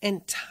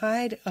and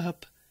tied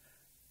up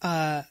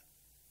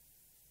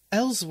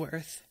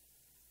Ellsworth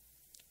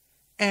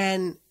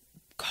and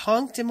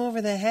conked him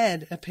over the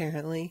head,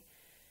 apparently,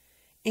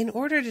 in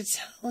order to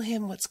tell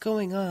him what's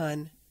going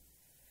on,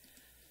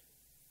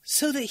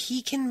 so that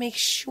he can make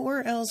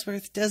sure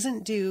Ellsworth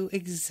doesn't do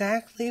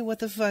exactly what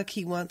the fuck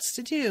he wants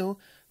to do,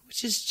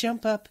 which is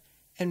jump up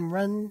and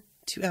run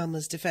to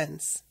Alma's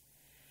defense.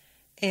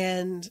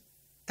 And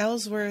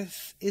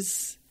Ellsworth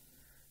is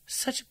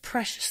such a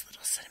precious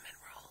little cinnamon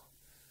roll.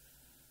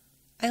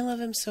 I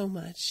love him so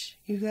much,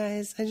 you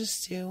guys. I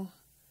just do.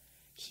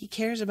 He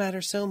cares about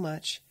her so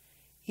much.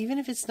 Even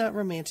if it's not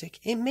romantic,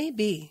 it may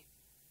be.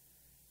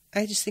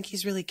 I just think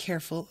he's really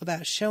careful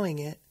about showing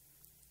it.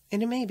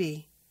 And it may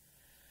be.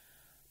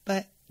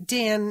 But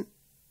Dan,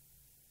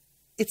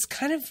 it's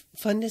kind of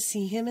fun to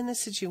see him in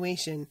this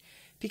situation,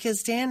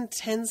 because Dan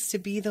tends to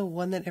be the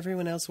one that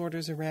everyone else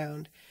orders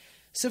around.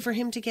 So for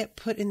him to get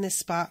put in this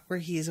spot where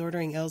he is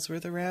ordering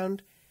Ellsworth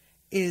around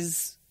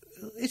it's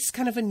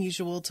kind of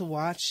unusual to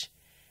watch.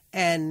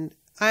 And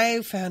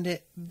I found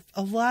it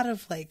a lot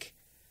of, like,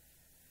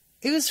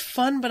 it was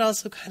fun, but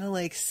also kind of,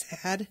 like,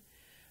 sad,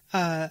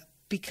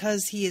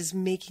 because he is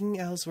making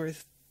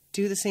Ellsworth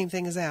do the same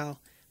thing as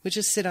Al, which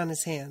is sit on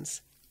his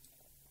hands.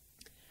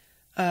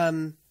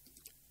 And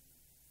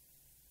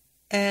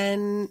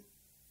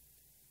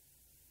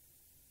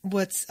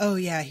oh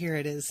yeah, here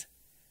it is.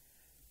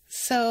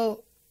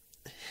 So,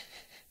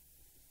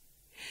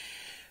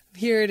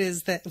 here it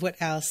is, that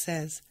what Al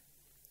says.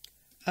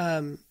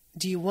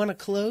 Do you want to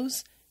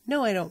close?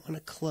 No, I don't want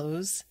to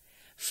close.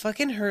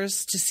 Fucking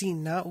Hearst to see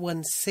not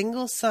one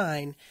single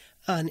sign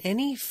on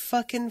any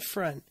fucking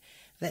front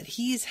that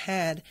he's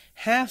had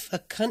half a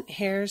cunt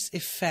hair's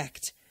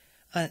effect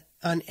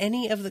on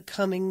any of the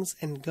comings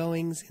and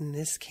goings in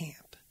this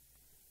camp.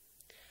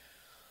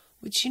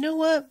 Which, you know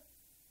what?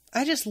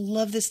 I just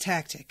love this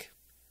tactic.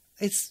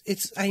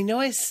 I know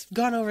I've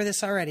gone over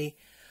this already,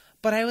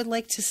 but I would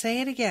like to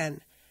say it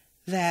again,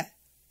 that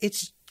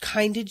it's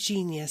kind of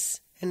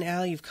genius, and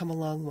Al, you've come a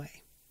long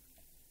way.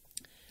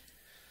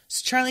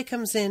 So Charlie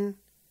comes in,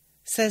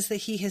 says that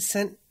he has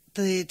sent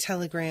the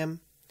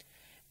telegram,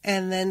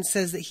 and then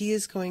says that he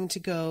is going to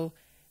go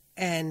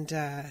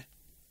and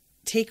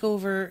take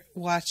over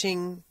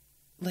watching,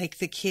 like,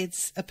 the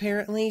kids,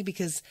 apparently,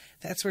 because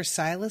that's where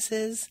Silas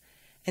is,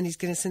 and he's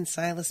going to send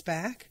Silas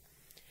back.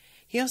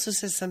 He also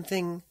says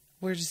something,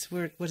 what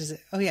is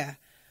it? Oh, yeah.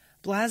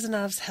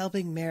 Blazanov's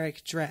helping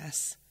Merrick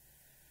dress.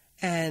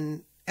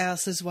 And Al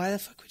says, why the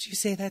fuck would you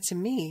say that to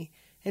me?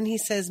 And he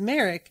says,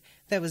 Merrick,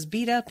 that was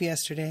beat up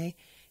yesterday,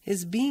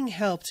 is being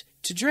helped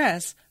to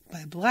dress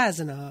by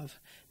Blazanov.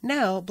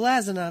 Now,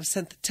 Blazanov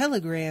sent the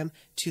telegram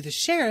to the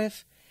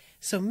sheriff,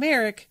 so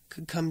Merrick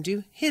could come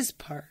do his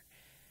part.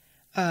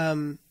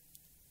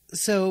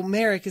 So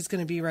Merrick is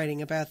going to be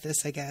writing about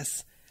this, I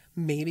guess.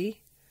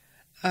 Maybe.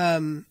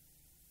 But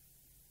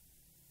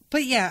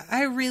yeah,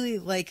 I really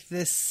like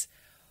this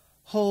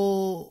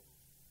whole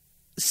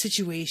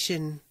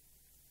situation,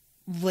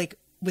 like,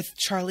 with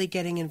Charlie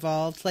getting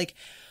involved. Like,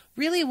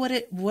 really what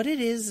it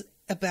is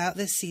about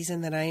this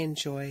season that I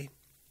enjoy,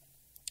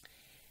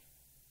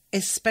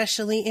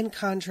 especially in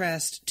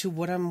contrast to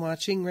what I'm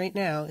watching right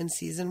now in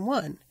season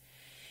 1,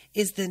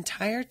 is the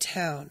entire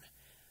town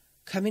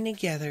coming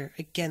together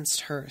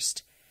against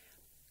Hearst.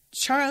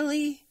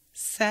 Charlie,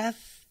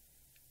 Seth,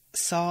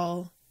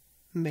 Saul,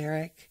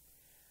 Merrick,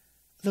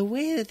 the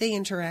way that they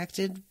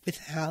interacted with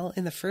Al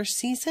in the first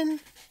season,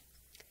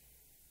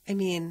 I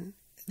mean,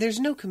 there's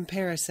no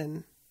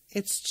comparison.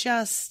 It's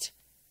just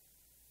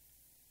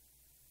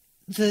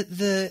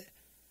the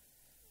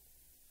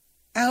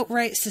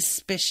outright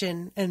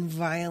suspicion and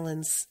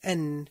violence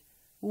and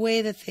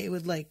way that they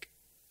would, like,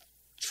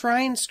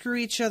 try and screw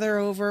each other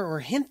over,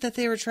 or hint that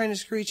they were trying to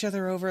screw each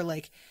other over.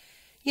 Like,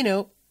 you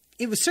know,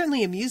 it was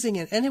certainly amusing,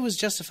 and it was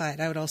justified,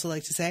 I would also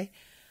like to say.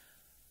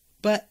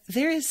 But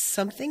there is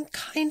something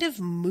kind of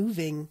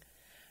moving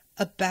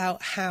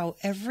about how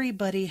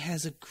everybody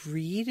has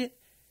agreed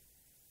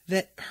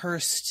that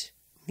Hearst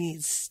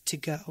needs to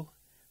go.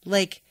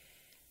 Like,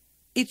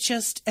 it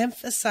just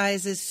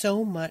emphasizes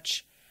so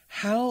much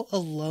how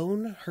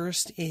alone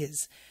Hearst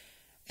is.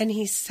 And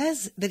he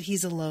says that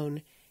he's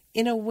alone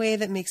in a way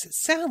that makes it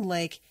sound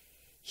like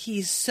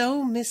he's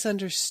so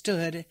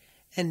misunderstood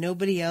and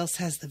nobody else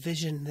has the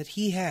vision that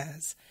he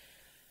has.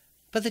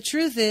 But the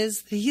truth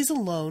is that he's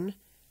alone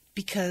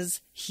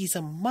because he's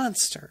a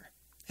monster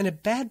and a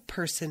bad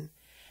person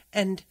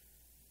and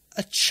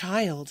a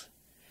child.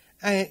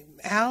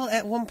 Al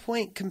at one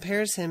point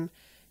compares him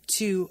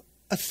to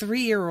a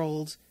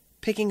 3-year-old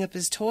picking up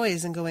his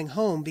toys and going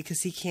home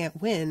because he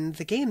can't win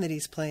the game that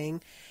he's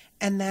playing,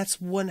 and that's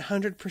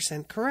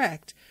 100%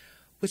 correct,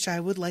 which I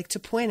would like to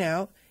point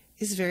out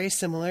is very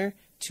similar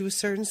to a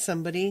certain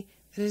somebody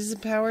that is in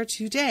power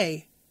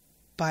today,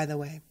 by the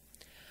way.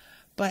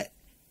 But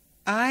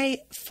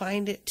I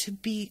find it to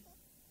be,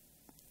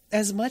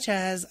 as much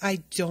as I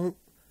don't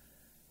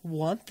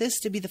want this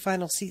to be the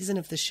final season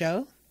of the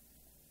show,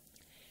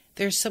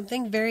 there's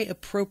something very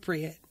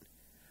appropriate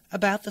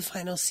about the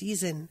final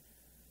season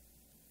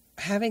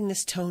having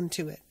this tone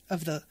to it,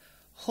 of the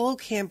whole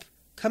camp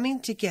coming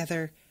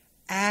together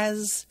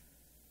as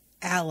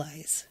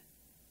allies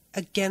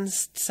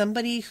against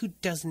somebody who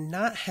does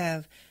not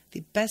have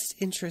the best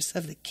interests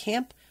of the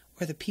camp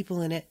or the people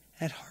in it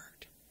at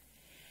heart.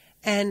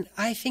 And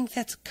I think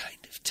that's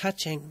kind of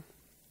touching.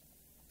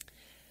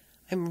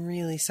 I'm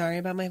really sorry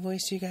about my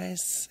voice, you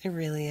guys. I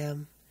really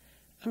am.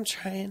 I'm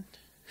trying.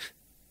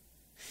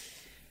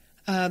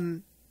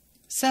 And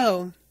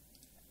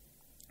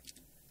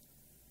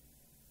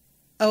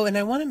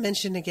I want to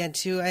mention again,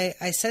 too,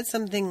 I said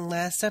something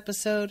last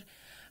episode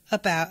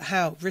about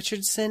how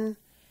Richardson,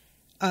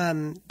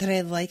 that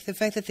I like the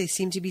fact that they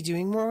seem to be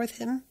doing more with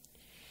him.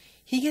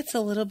 He gets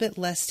a little bit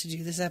less to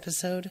do this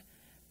episode,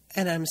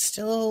 and I'm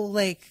still,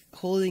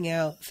 holding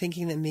out,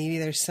 thinking that maybe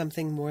there's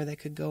something more that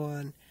could go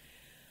on.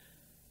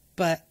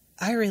 But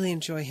I really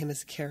enjoy him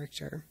as a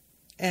character.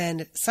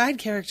 And side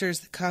characters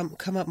that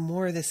come up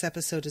more this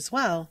episode as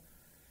well,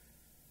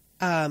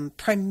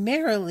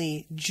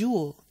 primarily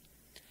Jewel,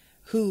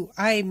 who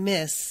I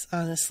miss,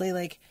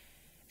 honestly.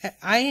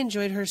 I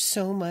enjoyed her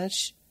so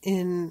much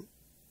in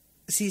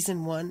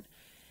season 1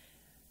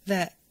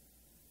 that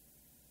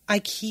I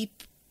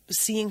keep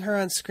seeing her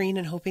on screen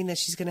and hoping that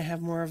she's going to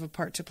have more of a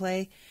part to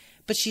play.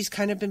 But she's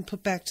kind of been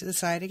put back to the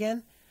side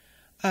again.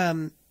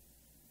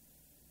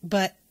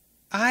 But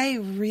I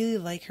really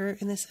like her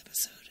in this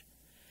episode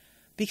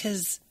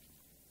because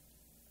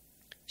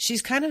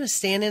she's kind of a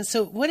stand-in.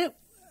 So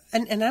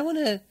and I want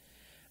to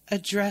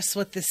address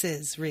what this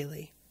is,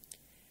 really.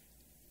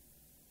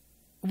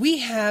 We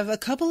have a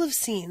couple of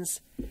scenes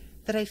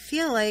that I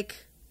feel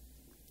like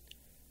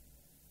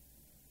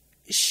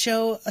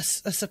show a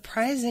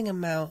surprising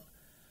amount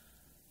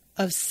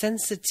of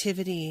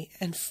sensitivity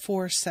and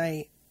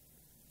foresight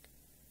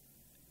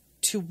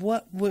to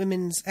what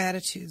women's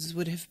attitudes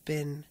would have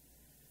been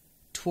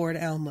toward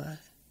Alma.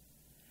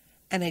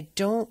 And I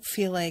don't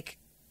feel like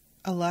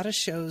a lot of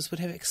shows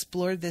would have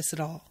explored this at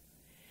all.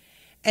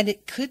 And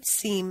it could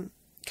seem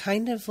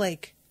kind of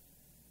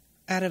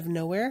out of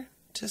nowhere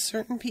to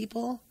certain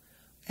people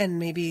and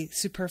maybe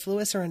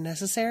superfluous or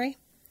unnecessary.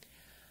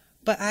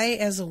 But I,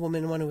 as a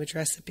woman, want to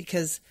address it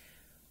because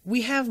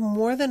we have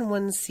more than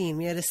one scene.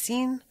 We had a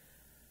scene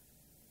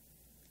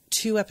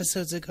 2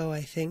 episodes ago,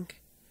 I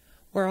think,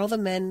 where all the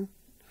men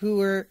who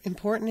were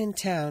important in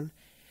town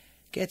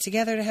get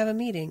together to have a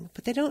meeting,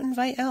 but they don't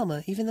invite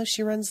Alma, even though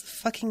she runs the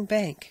fucking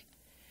bank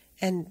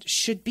and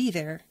should be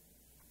there.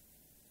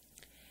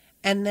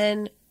 And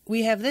then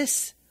we have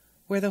this,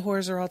 where the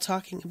whores are all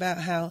talking about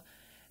how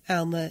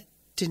Alma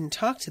didn't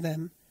talk to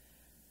them,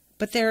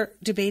 but they're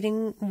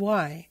debating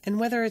why, and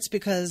whether it's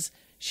because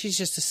she's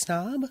just a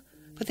snob,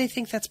 but they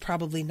think that's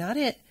probably not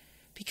it,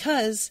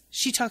 because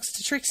she talks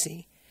to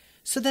Trixie.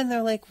 So then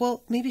they're like,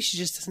 well, maybe she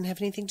just doesn't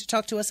have anything to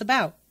talk to us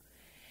about.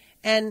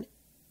 And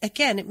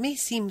again, it may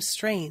seem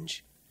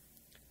strange,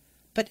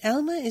 but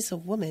Alma is a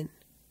woman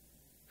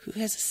who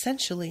has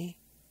essentially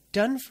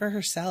done for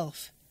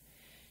herself.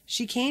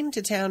 She came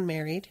to town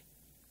married.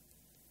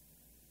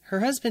 Her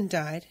husband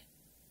died.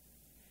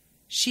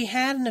 She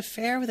had an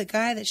affair with a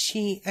guy that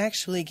she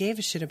actually gave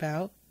a shit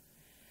about.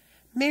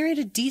 Married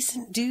a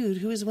decent dude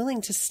who is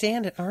willing to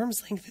stand at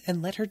arm's length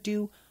and let her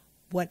do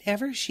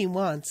whatever she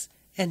wants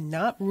and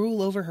not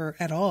rule over her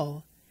at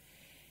all.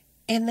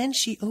 And then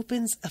she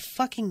opens a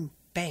fucking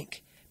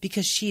bank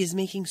because she is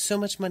making so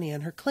much money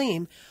on her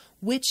claim,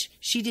 which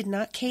she did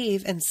not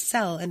cave and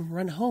sell and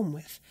run home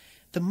with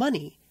the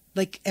money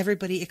like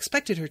everybody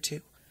expected her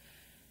to.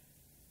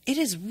 It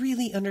is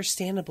really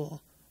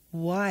understandable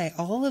why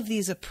all of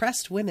these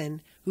oppressed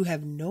women who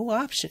have no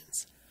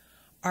options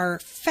are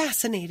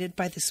fascinated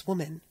by this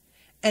woman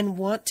and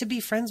want to be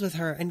friends with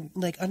her and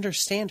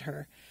understand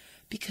her,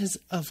 because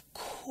of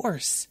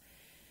course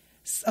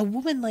a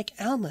woman like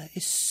Alma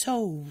is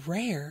so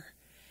rare,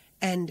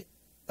 and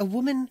a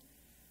woman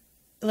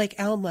like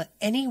Alma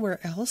anywhere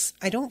else,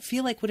 I don't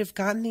feel like would have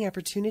gotten the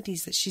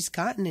opportunities that she's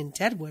gotten in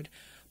Deadwood.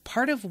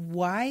 Part of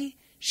why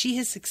she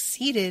has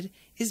succeeded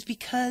is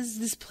because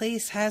this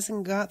place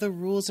hasn't got the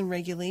rules and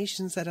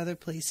regulations that other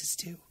places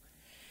do.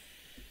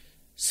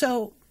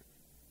 So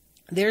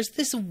there's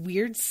this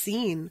weird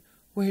scene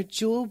where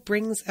Jewel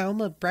brings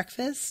Alma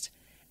breakfast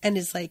and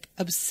is like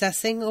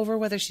obsessing over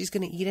whether she's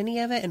going to eat any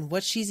of it and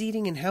what she's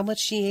eating and how much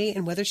she ate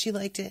and whether she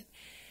liked it.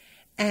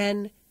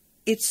 And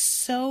it's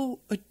so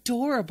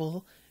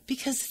adorable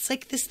because it's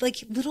like this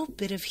like little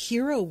bit of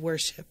hero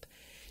worship.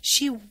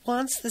 She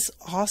wants this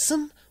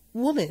awesome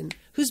woman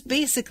who's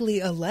basically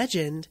a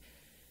legend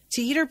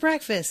to eat her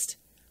breakfast.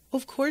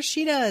 Of course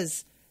she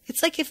does.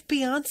 It's like if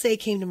Beyonce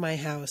came to my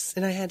house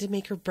and I had to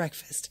make her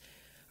breakfast.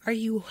 Are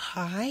you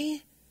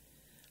high?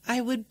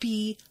 I would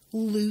be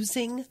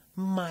losing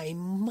my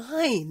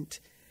mind.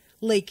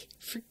 Like,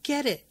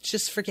 forget it.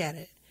 Just forget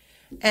it.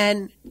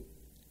 And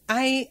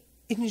I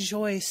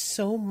enjoy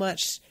so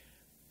much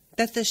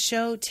that the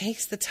show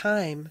takes the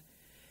time.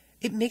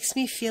 It makes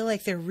me feel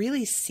like they're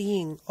really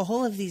seeing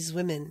all of these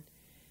women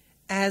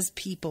as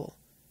people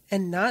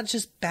and not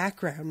just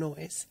background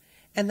noise.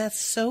 And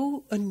that's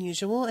so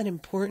unusual and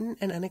important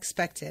and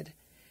unexpected.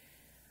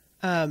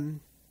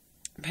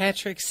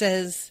 Patrick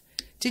says,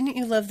 didn't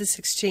you love this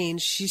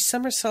exchange? She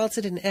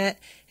somersaulted and ate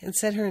and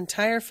said her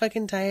entire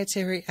fucking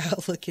dietary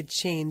outlook had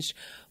changed.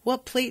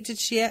 What plate did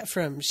she eat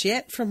from? She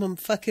ate from them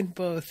fucking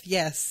both.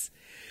 Yes,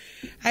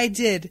 I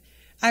did.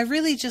 I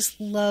really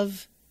just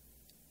love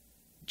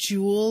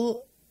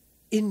Jewel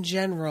in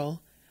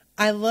general.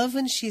 I love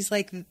when she's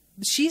like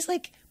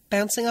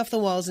bouncing off the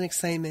walls in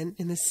excitement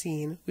in the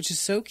scene, which is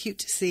so cute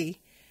to see.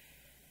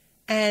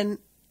 And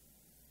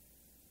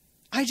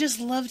I just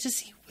love to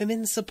see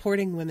women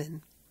supporting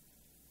women.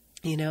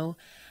 You know,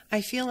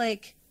 I feel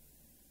like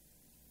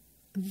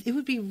it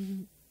would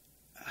be...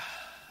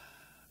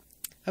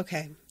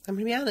 Okay, I'm going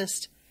to be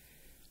honest.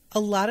 A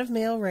lot of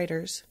male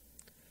writers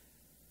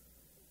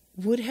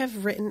would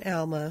have written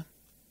Alma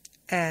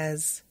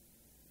as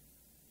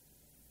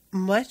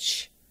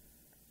much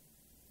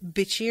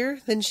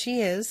bitchier than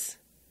she is.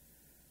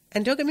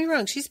 And don't get me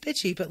wrong, she's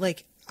bitchy, but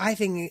like, I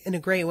think in a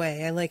great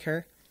way. I like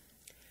her.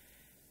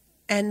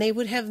 And they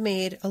would have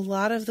made a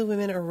lot of the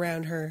women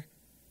around her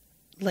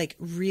like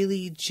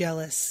really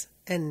jealous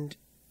and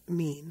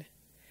mean.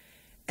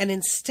 And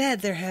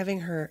instead they're having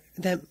her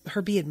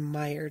be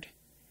admired.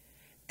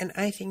 And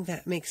I think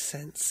that makes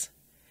sense.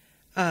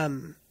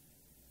 I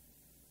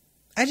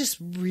just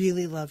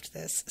really loved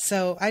this.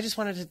 So I just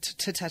wanted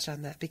to touch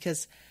on that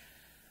because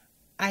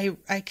I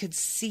could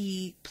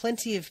see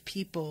plenty of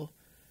people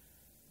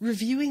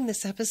reviewing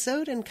this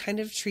episode and kind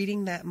of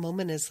treating that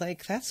moment as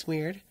like, that's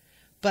weird.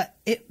 But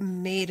it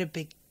made a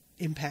big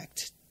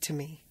impact to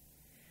me.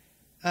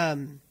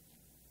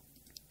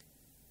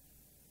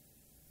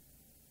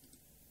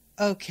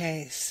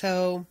 Okay,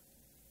 so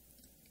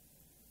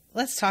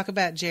let's talk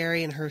about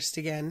Jerry and Hearst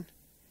again.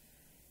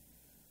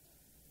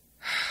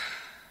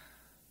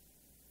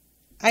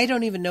 I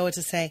don't even know what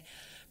to say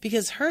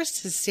because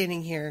Hearst is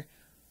standing here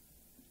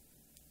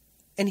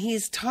and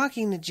he's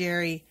talking to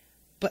Jerry,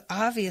 but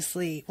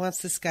obviously wants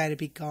this guy to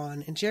be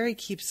gone. And Jerry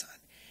keeps on,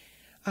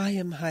 I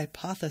am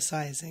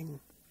hypothesizing.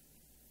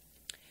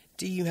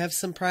 Do you have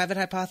some private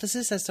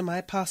hypothesis as to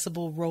my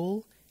possible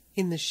role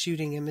in the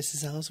shooting of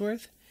Mrs.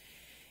 Ellsworth?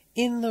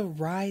 In the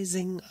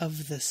rising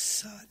of the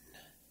sun.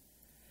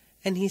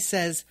 And he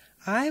says,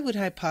 I would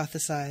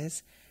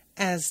hypothesize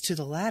as to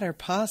the latter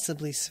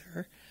possibly,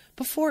 sir,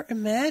 before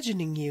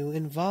imagining you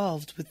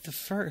involved with the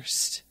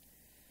first.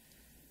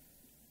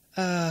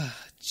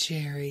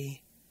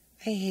 Jerry,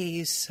 I hate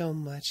you so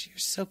much. You're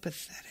so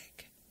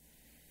pathetic.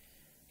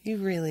 You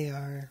really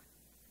are.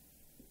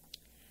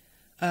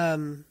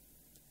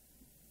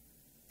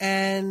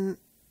 And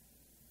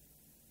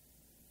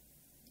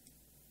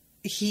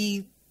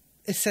he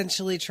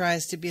essentially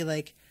tries to be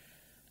like,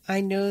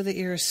 I know that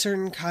you're a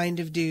certain kind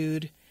of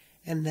dude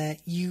and that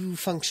you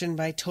function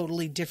by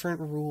totally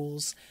different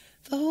rules.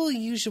 The whole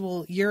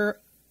usual, you're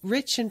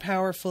rich and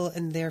powerful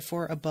and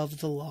therefore above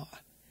the law.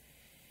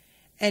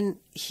 And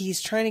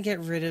he's trying to get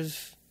rid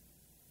of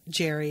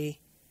Jerry.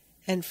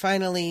 And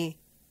finally,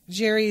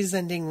 Jerry is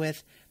ending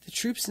with, the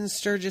troops in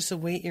Sturgis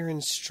await your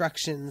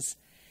instructions.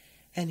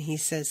 And he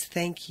says,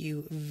 thank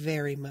you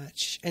very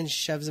much, and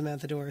shoves him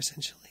out the door,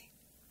 essentially.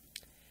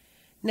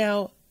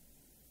 Now,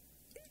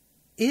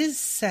 is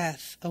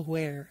Seth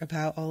aware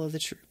about all of the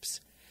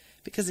troops?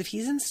 Because if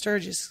he's in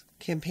Sturgis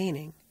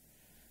campaigning,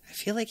 I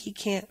feel like he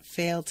can't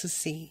fail to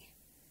see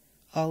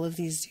all of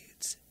these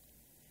dudes.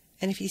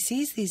 And if he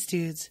sees these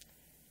dudes,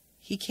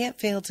 he can't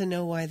fail to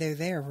know why they're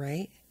there,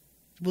 right?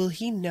 Will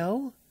he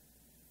know?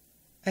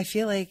 I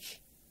feel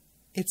like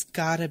it's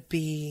gotta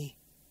be,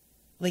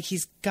 like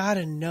he's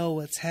gotta know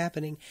what's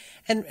happening.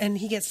 And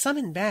he gets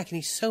summoned back and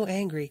he's so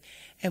angry.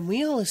 And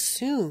we all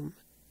assume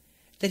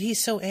that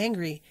he's so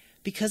angry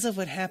because of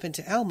what happened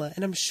to Alma.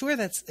 And I'm sure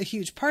that's a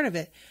huge part of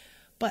it.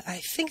 But I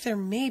think there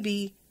may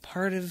be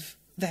part of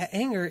that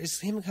anger is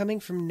him coming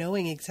from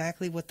knowing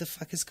exactly what the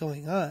fuck is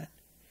going on.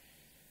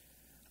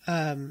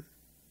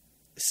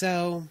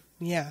 So,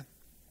 yeah.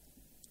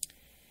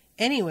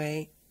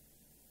 Anyway,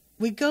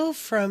 we go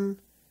from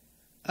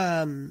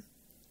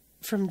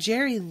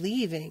Jerry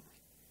leaving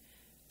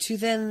to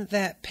then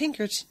that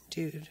Pinkerton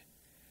dude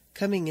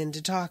coming in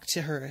to talk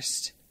to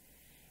Hearst,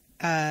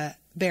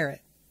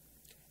 Barrett.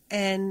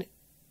 And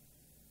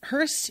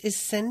Hearst is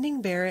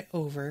sending Barrett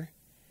over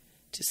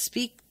to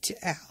speak to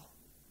Al.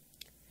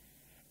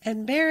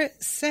 And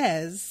Barrett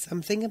says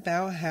something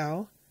about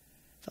how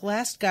the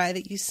last guy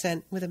that you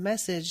sent with a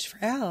message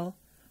for Al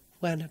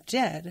wound up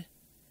dead.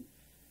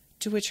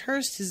 To which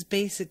Hearst is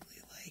basically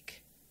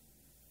like,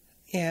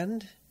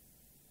 and?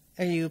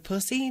 Are you a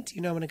pussy? Do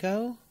you know I'm going to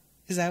go?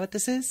 Is that what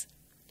this is?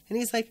 And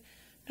he's like,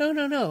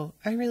 no,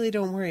 I really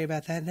don't worry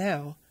about that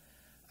now.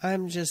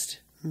 I'm just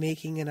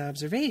making an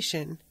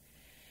observation.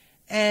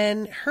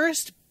 And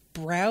Hearst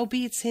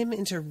browbeats him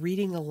into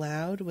reading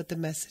aloud what the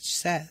message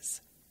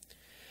says.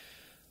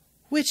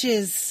 Which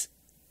is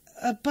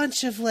a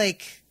bunch of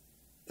like,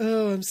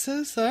 oh, I'm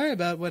so sorry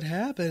about what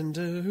happened.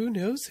 Who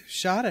knows who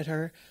shot at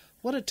her?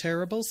 What a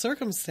terrible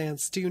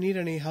circumstance. Do you need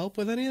any help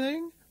with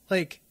anything?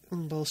 Like,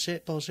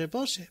 bullshit.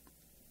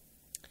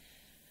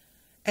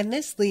 And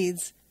this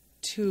leads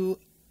to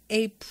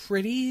a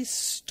pretty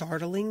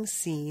startling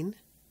scene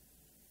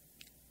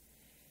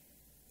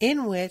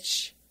in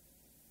which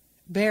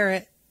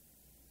Barrett,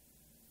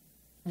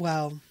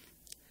 well,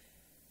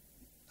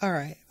 all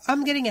right,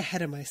 I'm getting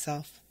ahead of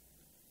myself,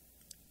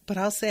 but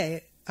I'll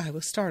say I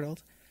was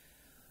startled.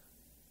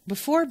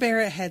 Before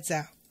Barrett heads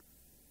out,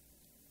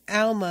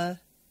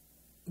 Alma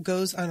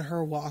goes on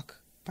her walk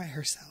by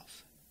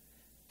herself.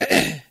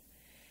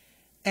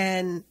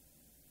 And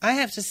I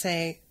have to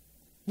say,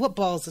 what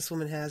balls this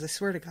woman has, I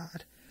swear to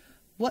God.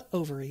 What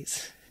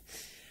ovaries.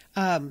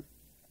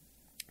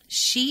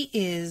 She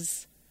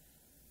is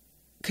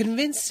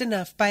convinced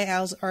enough by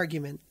Al's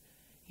argument.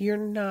 You're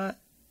not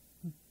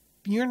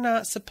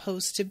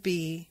supposed to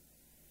be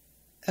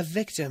a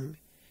victim.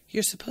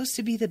 You're supposed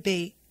to be the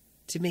bait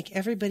to make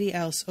everybody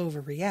else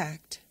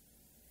overreact.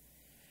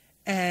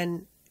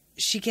 And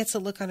she gets a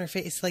look on her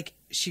face like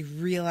she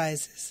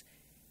realizes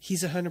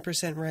he's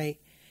 100% right.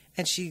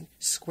 And she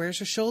squares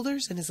her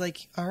shoulders and is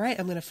like, all right,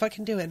 I'm going to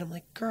fucking do it. And I'm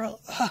like, girl,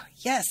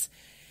 yes.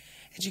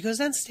 And she goes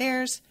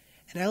downstairs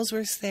and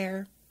Ellsworth's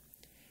there.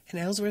 And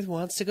Ellsworth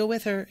wants to go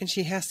with her. And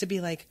she has to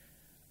be like,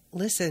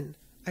 listen,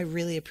 I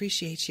really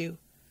appreciate you.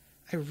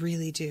 I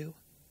really do.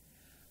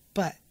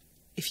 But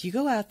if you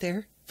go out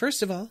there,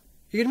 first of all,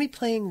 you're going to be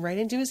playing right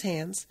into his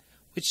hands,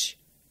 which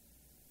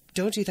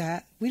don't do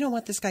that. We don't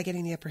want this guy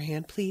getting the upper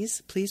hand.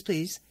 Please, please,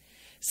 please.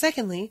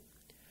 Secondly,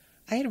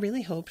 I had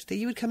really hoped that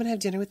you would come and have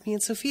dinner with me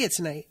and Sophia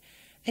tonight.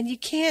 And you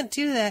can't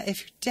do that if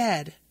you're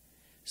dead.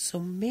 So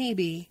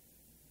maybe,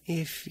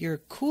 if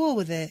you're cool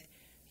with it,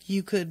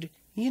 you could,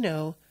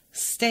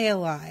 stay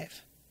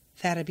alive.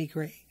 That'd be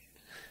great.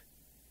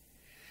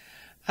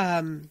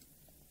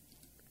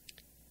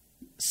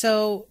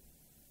 So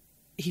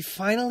he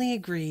finally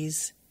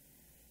agrees.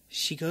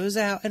 She goes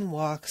out and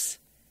walks.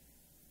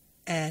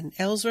 And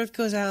Ellsworth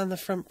goes out on the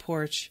front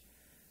porch.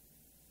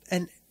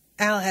 And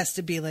Al has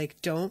to be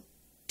like, don't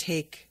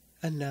take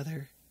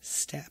another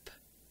step.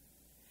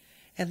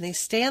 And they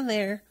stand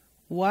there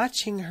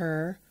watching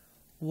her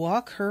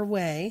walk her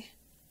way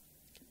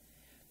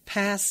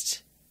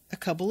past a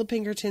couple of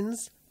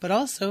Pinkertons, but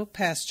also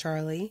past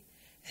Charlie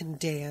and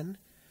Dan,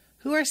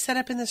 who are set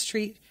up in the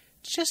street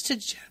just to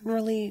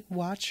generally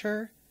watch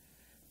her.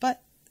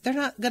 But they're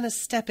not going to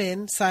step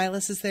in.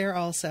 Silas is there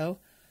also.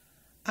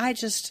 I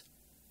just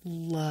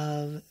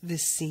love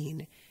this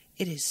scene.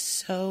 It is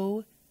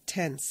so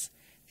tense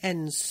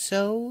and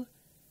so...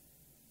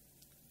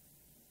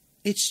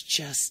 It's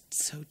just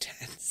so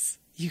tense,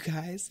 you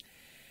guys.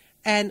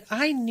 And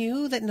I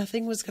knew that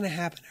nothing was going to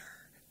happen to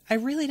her. I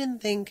really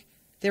didn't think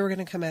they were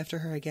going to come after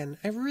her again.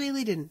 I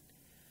really didn't.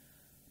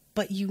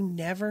 But you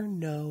never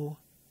know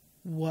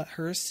what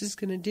Hearst is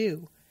going to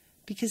do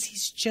because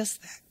he's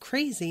just that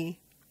crazy.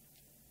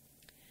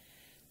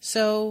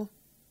 So,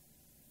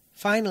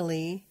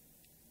 finally,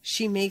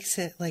 she makes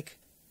it like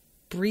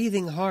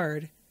breathing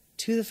hard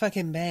to the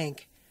fucking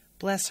bank.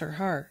 Bless her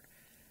heart.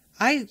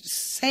 I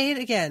say it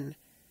again.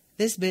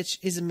 This bitch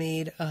is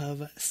made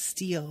of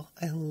steel.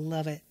 I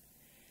love it.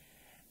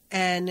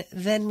 And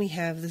then we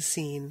have the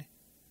scene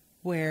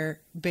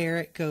where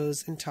Barrett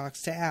goes and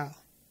talks to Al.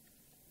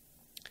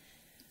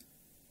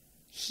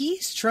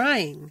 He's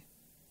trying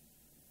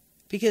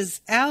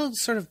because Al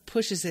sort of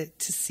pushes it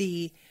to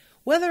see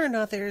whether or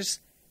not there's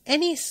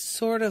any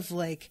sort of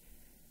like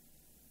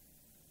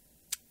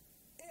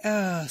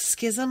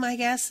schism, I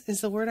guess is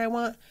the word I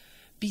want,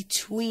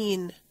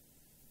 between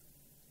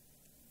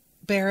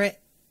Barrett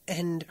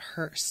and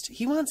Hearst.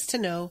 He wants to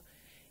know,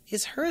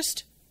 is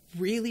Hearst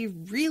really,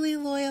 really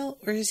loyal,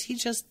 or is he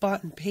just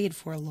bought and paid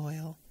for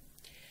loyal?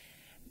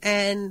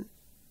 And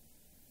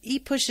he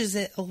pushes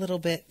it a little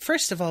bit.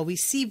 First of all, we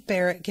see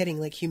Barrett getting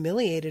like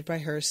humiliated by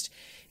Hearst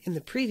in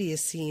the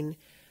previous scene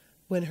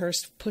when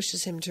Hearst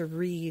pushes him to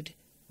read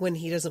when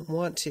he doesn't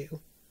want to.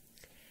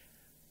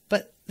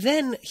 But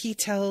then he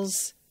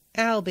tells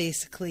Al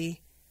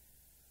basically,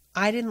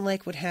 I didn't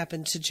like what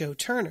happened to Joe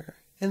Turner,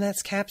 and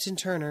that's Captain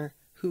Turner,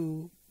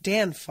 who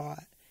Dan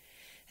fought.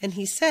 And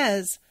he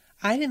says,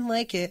 I didn't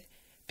like it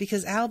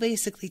because Al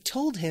basically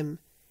told him,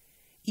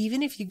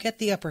 even if you get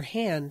the upper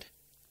hand,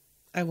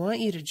 I want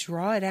you to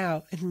draw it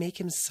out and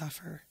make him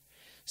suffer.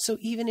 So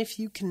even if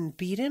you can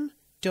beat him,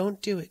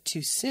 don't do it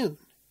too soon.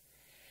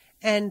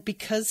 And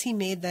because he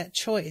made that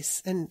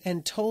choice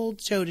and told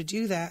Joe to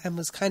do that and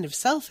was kind of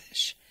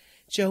selfish,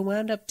 Joe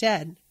wound up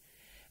dead.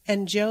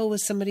 And Joe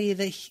was somebody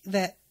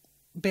that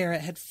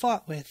Barrett had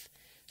fought with.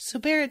 So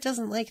Barrett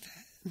doesn't like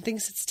that and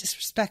thinks it's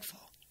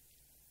disrespectful.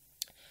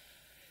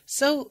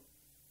 So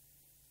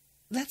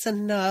that's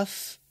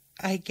enough,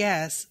 I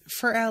guess,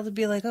 for Al to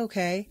be like,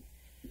 okay.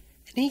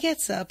 And he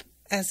gets up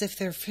as if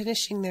they're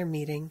finishing their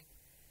meeting.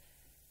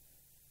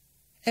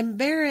 And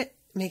Barrett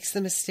makes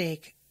the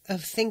mistake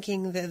of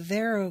thinking that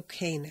they're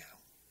okay now.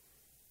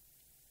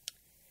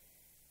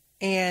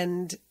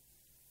 And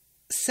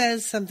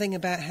says something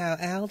about how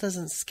Al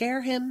doesn't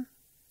scare him.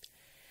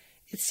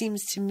 It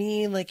seems to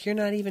me like you're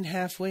not even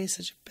halfway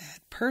such a bad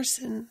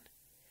person.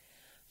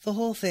 The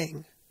whole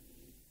thing.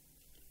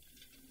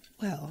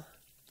 Well,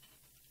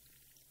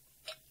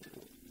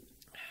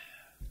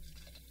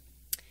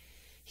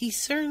 he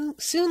soon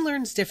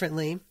learns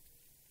differently.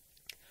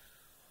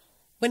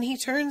 When he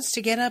turns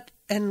to get up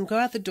and go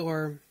out the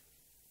door,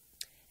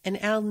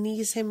 and Al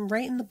knees him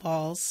right in the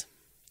balls,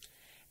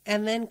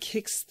 and then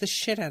kicks the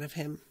shit out of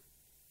him.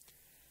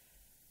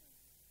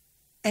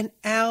 And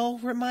Al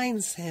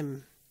reminds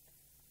him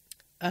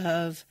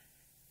of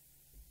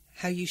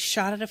how you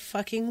shot at a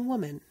fucking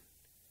woman,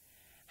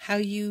 how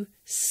you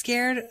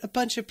scared a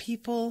bunch of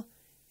people,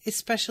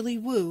 especially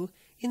Wu,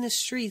 in the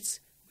streets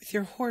with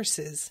your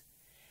horses,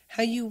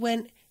 how you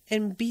went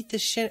and beat the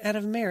shit out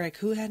of Merrick,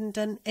 who hadn't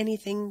done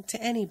anything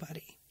to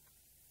anybody.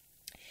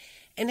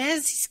 And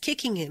as he's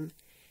kicking him,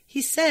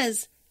 he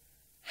says,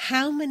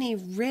 how many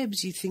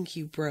ribs you think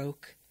you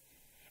broke?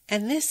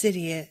 And this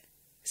idiot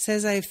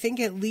says, I think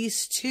at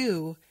least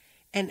 2.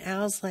 And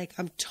Al's like,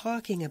 I'm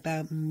talking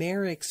about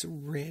Merrick's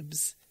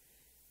ribs.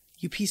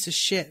 You piece of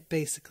shit,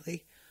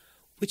 basically.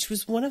 Which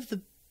was one of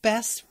the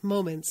best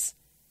moments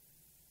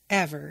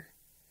ever.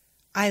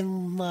 I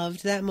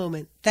loved that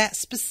moment. That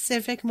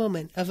specific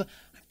moment of, I'm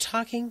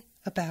talking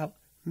about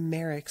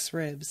Merrick's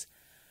ribs.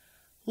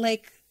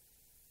 Like,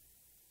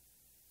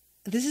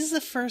 this is the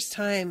first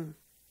time,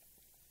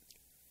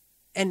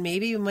 and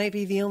maybe it might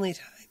be the only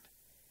time,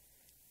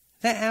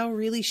 that Al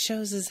really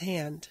shows his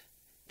hand,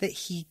 that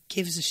he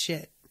gives a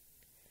shit.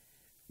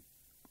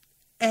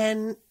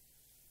 And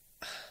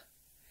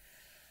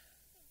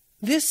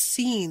this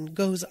scene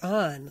goes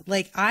on.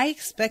 Like, I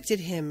expected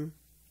him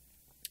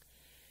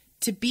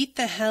to beat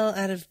the hell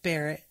out of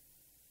Barrett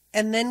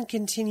and then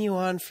continue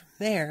on from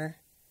there.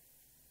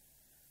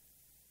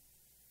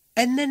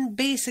 And then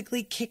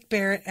basically kick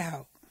Barrett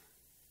out.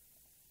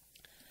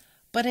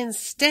 But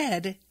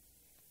instead,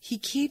 he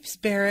keeps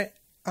Barrett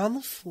on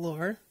the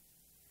floor,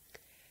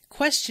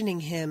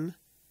 questioning him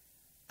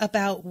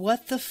about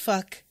what the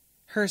fuck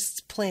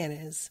Hearst's plan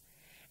is,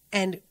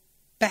 and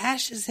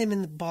bashes him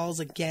in the balls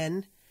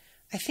again.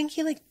 I think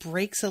he,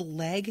 breaks a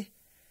leg.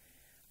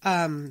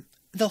 The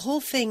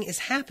whole thing is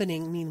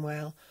happening,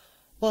 meanwhile,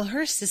 while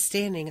Hearst is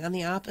standing on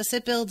the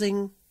opposite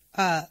building,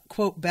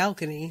 quote,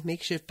 balcony,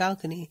 makeshift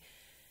balcony,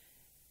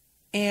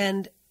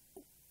 and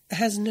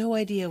has no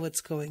idea what's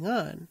going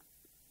on.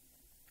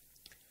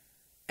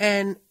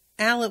 And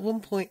Al at one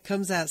point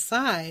comes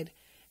outside,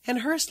 and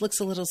Hearst looks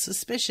a little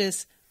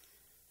suspicious,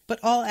 but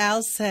all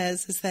Al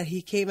says is that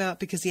he came out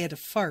because he had to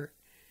fart.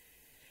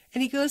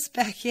 And he goes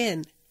back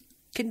in,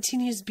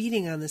 continues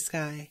beating on this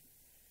guy.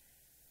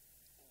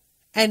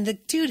 And the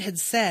dude had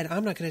said,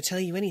 I'm not going to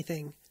tell you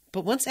anything.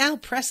 But once Al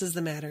presses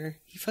the matter,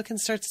 he fucking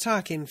starts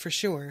talking for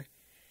sure.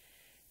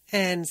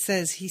 And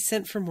says he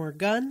sent for more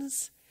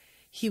guns.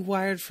 He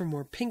wired for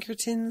more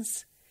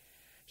Pinkertons.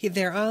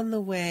 They're on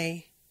the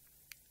way.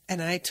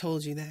 And I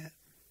told you that.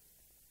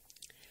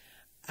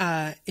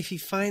 If he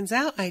finds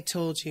out I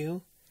told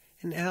you,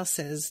 and Al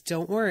says,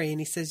 don't worry.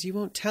 And he says, you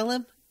won't tell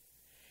him?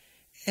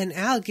 And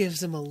Al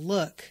gives him a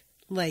look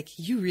like,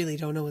 you really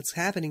don't know what's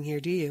happening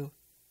here, do you?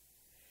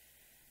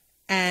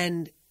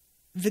 And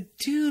the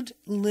dude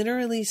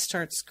literally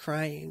starts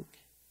crying.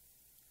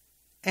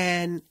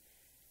 And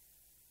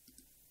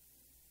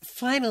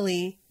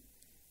finally,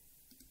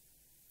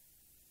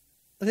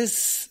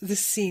 this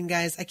scene,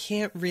 guys, I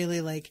can't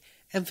really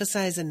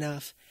emphasize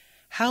enough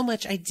how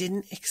much I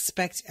didn't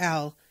expect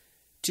Al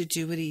to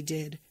do what he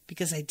did,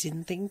 because I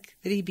didn't think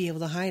that he'd be able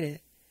to hide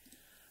it.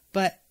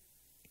 But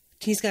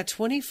he's got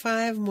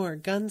 25 more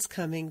guns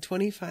coming,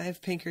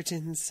 25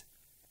 Pinkertons.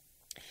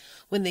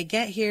 When they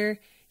get here,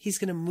 he's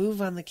going to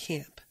move on the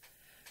camp.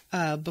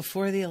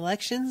 Before the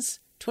elections,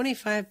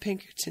 25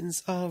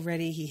 Pinkertons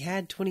already. He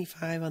had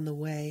 25 on the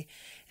way,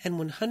 and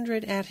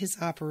 100 at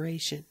his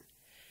operation.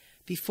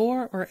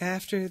 Before or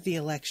after the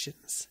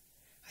elections?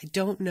 I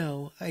don't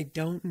know.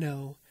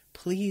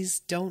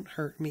 Please don't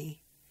hurt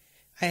me.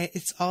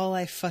 It's all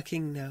I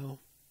fucking know.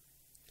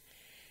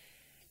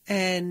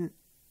 And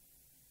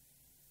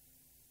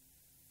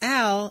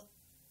Al,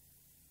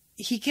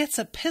 he gets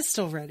a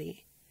pistol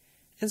ready.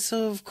 And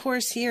so, of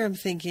course, here I'm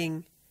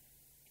thinking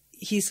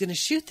he's going to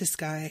shoot this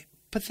guy.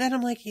 But then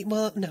I'm like,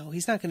 well, no,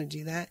 he's not going to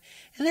do that.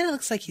 And then it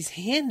looks like he's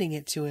handing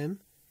it to him.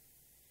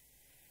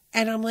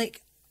 And I'm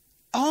like,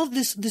 all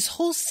this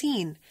whole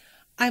scene,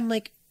 I'm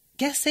like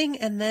guessing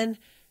and then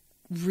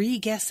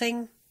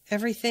re-guessing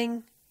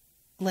everything.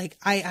 Like,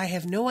 I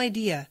have no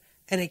idea.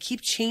 And I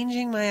keep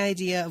changing my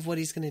idea of what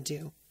he's going to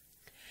do.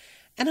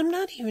 And I'm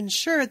not even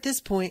sure at this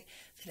point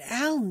that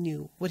Al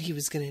knew what he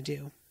was going to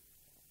do.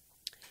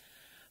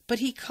 But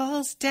he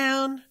calls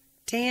down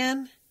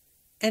Dan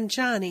and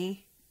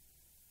Johnny.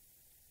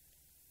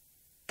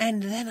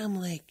 And then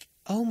I'm like,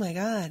 oh my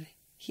God,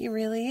 he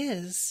really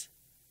is.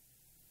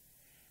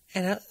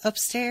 And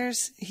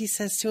upstairs, he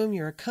says to him,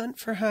 you're a cunt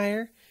for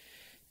hire,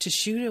 to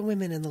shoot at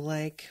women and the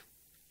like.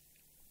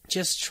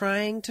 Just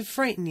trying to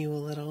frighten you a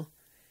little.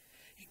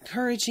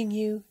 Encouraging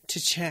you to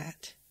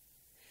chat.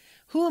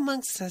 Who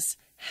amongst us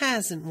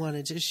hasn't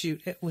wanted to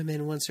shoot at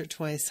women once or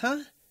twice, huh?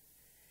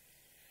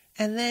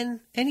 And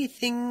then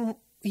anything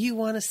you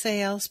want to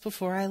say else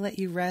before I let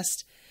you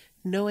rest,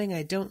 knowing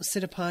I don't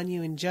sit upon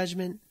you in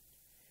judgment?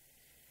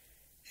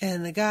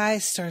 And the guy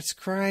starts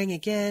crying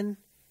again,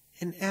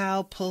 and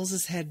Al pulls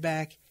his head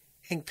back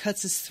and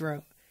cuts his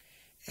throat.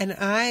 And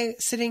I,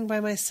 sitting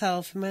by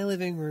myself in my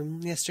living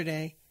room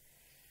yesterday,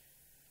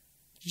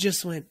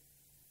 just went,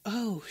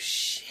 oh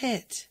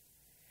shit.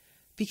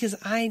 Because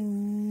I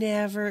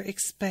never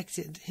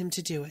expected him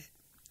to do it.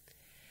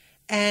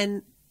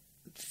 And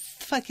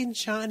fucking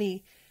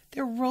Johnny,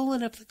 they're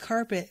rolling up the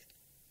carpet.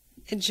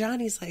 And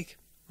Johnny's like,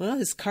 well,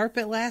 this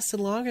carpet lasted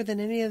longer than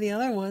any of the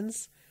other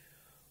ones.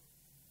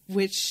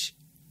 Which,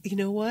 you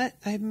know what?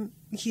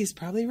 He's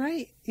probably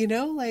right. You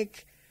know,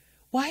 like,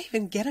 why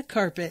even get a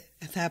carpet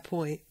at that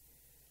point?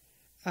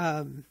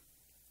 But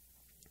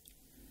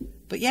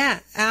yeah,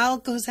 Al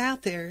goes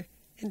out there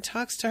and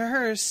talks to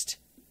Hearst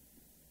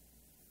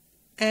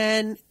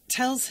and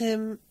tells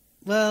him,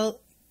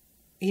 well,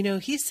 you know,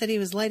 he said he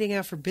was lighting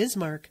out for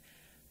Bismarck,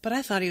 but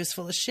I thought he was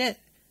full of shit.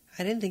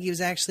 I didn't think he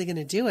was actually going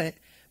to do it.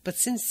 But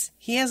since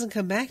he hasn't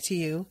come back to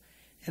you,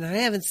 and I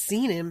haven't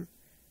seen him,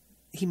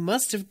 he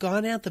must have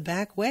gone out the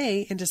back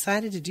way and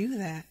decided to do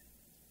that.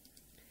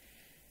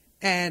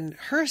 And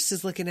Hearst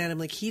is looking at him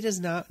like he does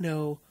not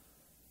know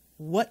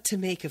what to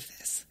make of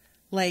this.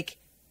 Like,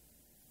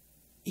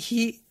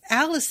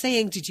 Al is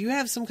saying, did you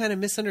have some kind of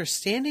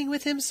misunderstanding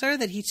with him, sir,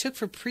 that he took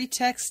for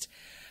pretext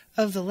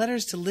of the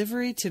letter's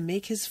delivery to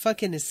make his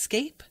fucking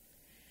escape?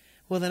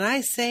 Well, then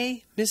I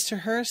say, Mr.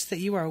 Hearst, that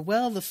you are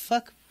well the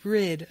fuck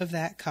rid of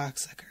that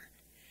cocksucker.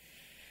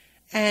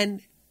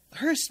 And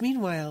Hearst,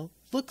 meanwhile,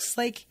 looks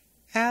like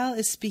Al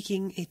is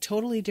speaking a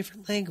totally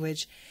different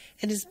language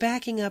and is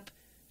backing up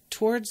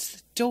towards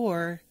the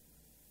door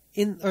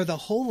or the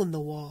hole in the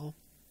wall.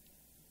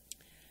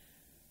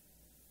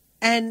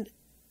 And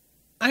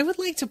I would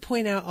like to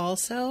point out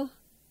also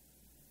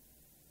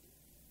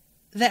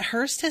that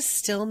Hearst has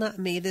still not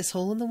made this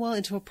hole in the wall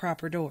into a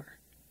proper door.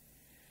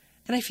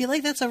 And I feel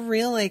like that's a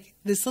real, like,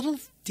 this little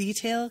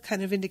detail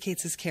kind of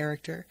indicates his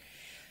character.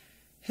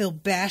 He'll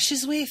bash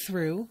his way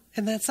through,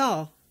 and that's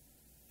all.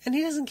 And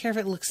he doesn't care if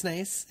it looks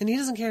nice. And he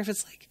doesn't care if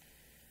it's, like,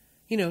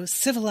 you know,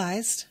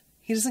 civilized.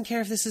 He doesn't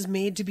care if this is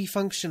made to be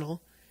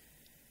functional.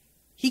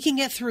 He can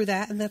get through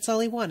that, and that's all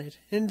he wanted.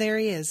 And there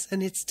he is,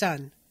 and it's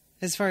done,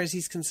 as far as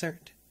he's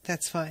concerned.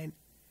 That's fine.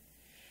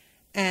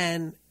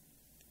 And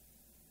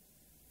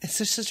it's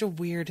just such a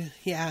weird,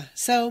 yeah.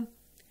 So,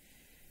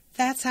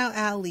 that's how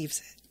Al leaves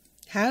it.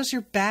 How's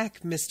your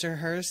back,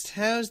 Mr. Hearst?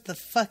 How's the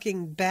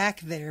fucking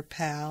back there,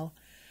 pal?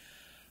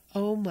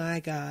 Oh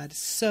my God.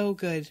 So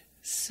good.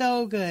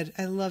 So good.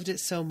 I loved it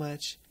so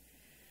much.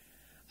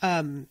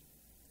 And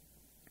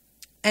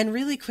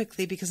really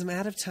quickly, because I'm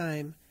out of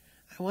time,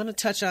 I want to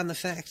touch on the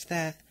fact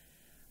that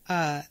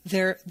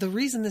the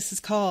reason this is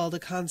called a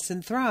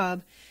constant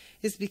throb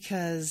is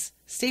because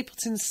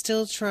Stapleton's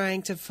still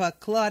trying to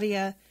fuck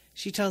Claudia.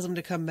 She tells him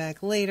to come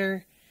back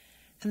later.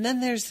 And then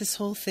there's this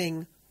whole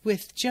thing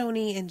with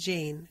Joni and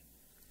Jane.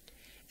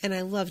 And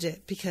I loved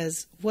it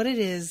because what it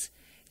is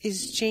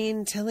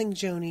Jane telling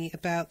Joni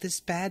about this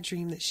bad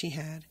dream that she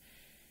had.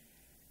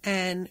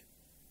 And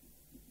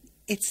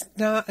it's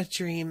not a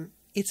dream.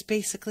 It's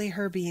basically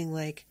her being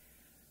like,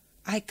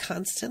 I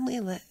constantly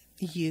let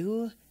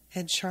you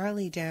and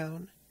Charlie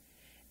down,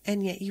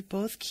 and yet you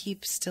both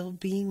keep still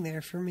being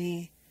there for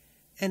me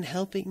and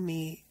helping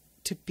me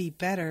to be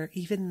better,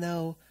 even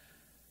though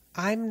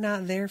I'm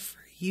not there for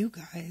you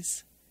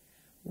guys.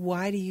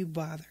 Why do you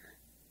bother?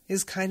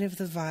 Is kind of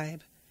the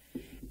vibe.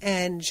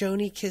 And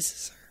Joni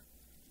kisses her.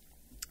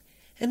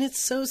 And it's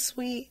so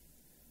sweet.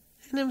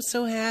 And I'm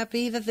so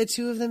happy that the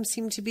two of them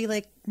seem to be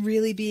like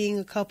really being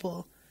a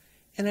couple.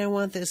 And I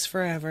want this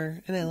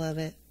forever. And I love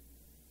it.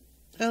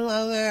 I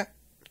love it.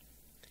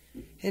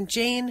 And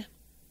Jane,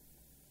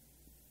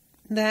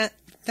 that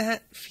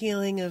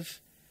feeling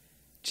of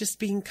just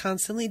being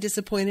constantly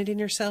disappointed in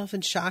yourself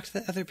and shocked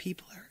that other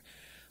people are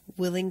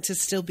willing to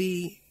still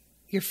be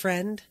your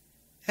friend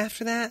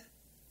after that,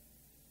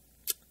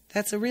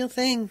 that's a real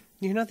thing.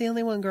 You're not the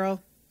only one,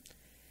 girl.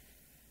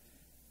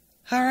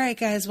 All right,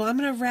 guys. Well, I'm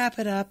going to wrap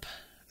it up.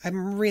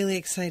 I'm really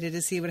excited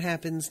to see what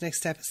happens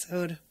next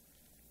episode.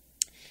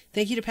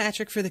 Thank you to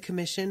Patrick for the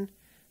commission.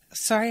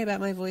 Sorry about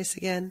my voice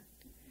again.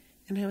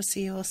 And I will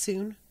see you all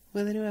soon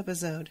with a new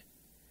episode.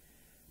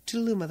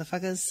 Toodaloo,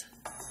 motherfuckers.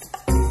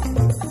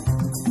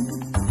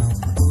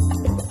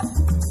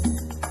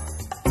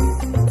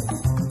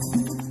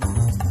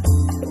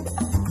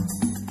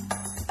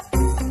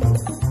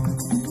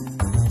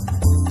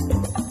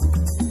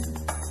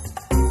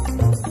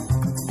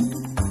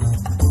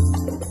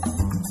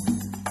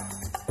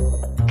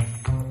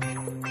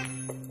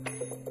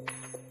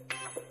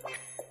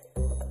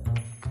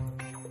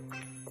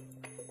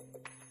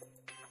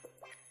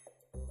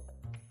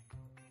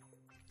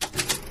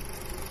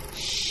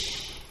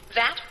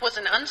 That was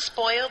an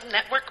Unspoiled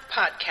Network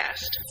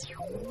podcast.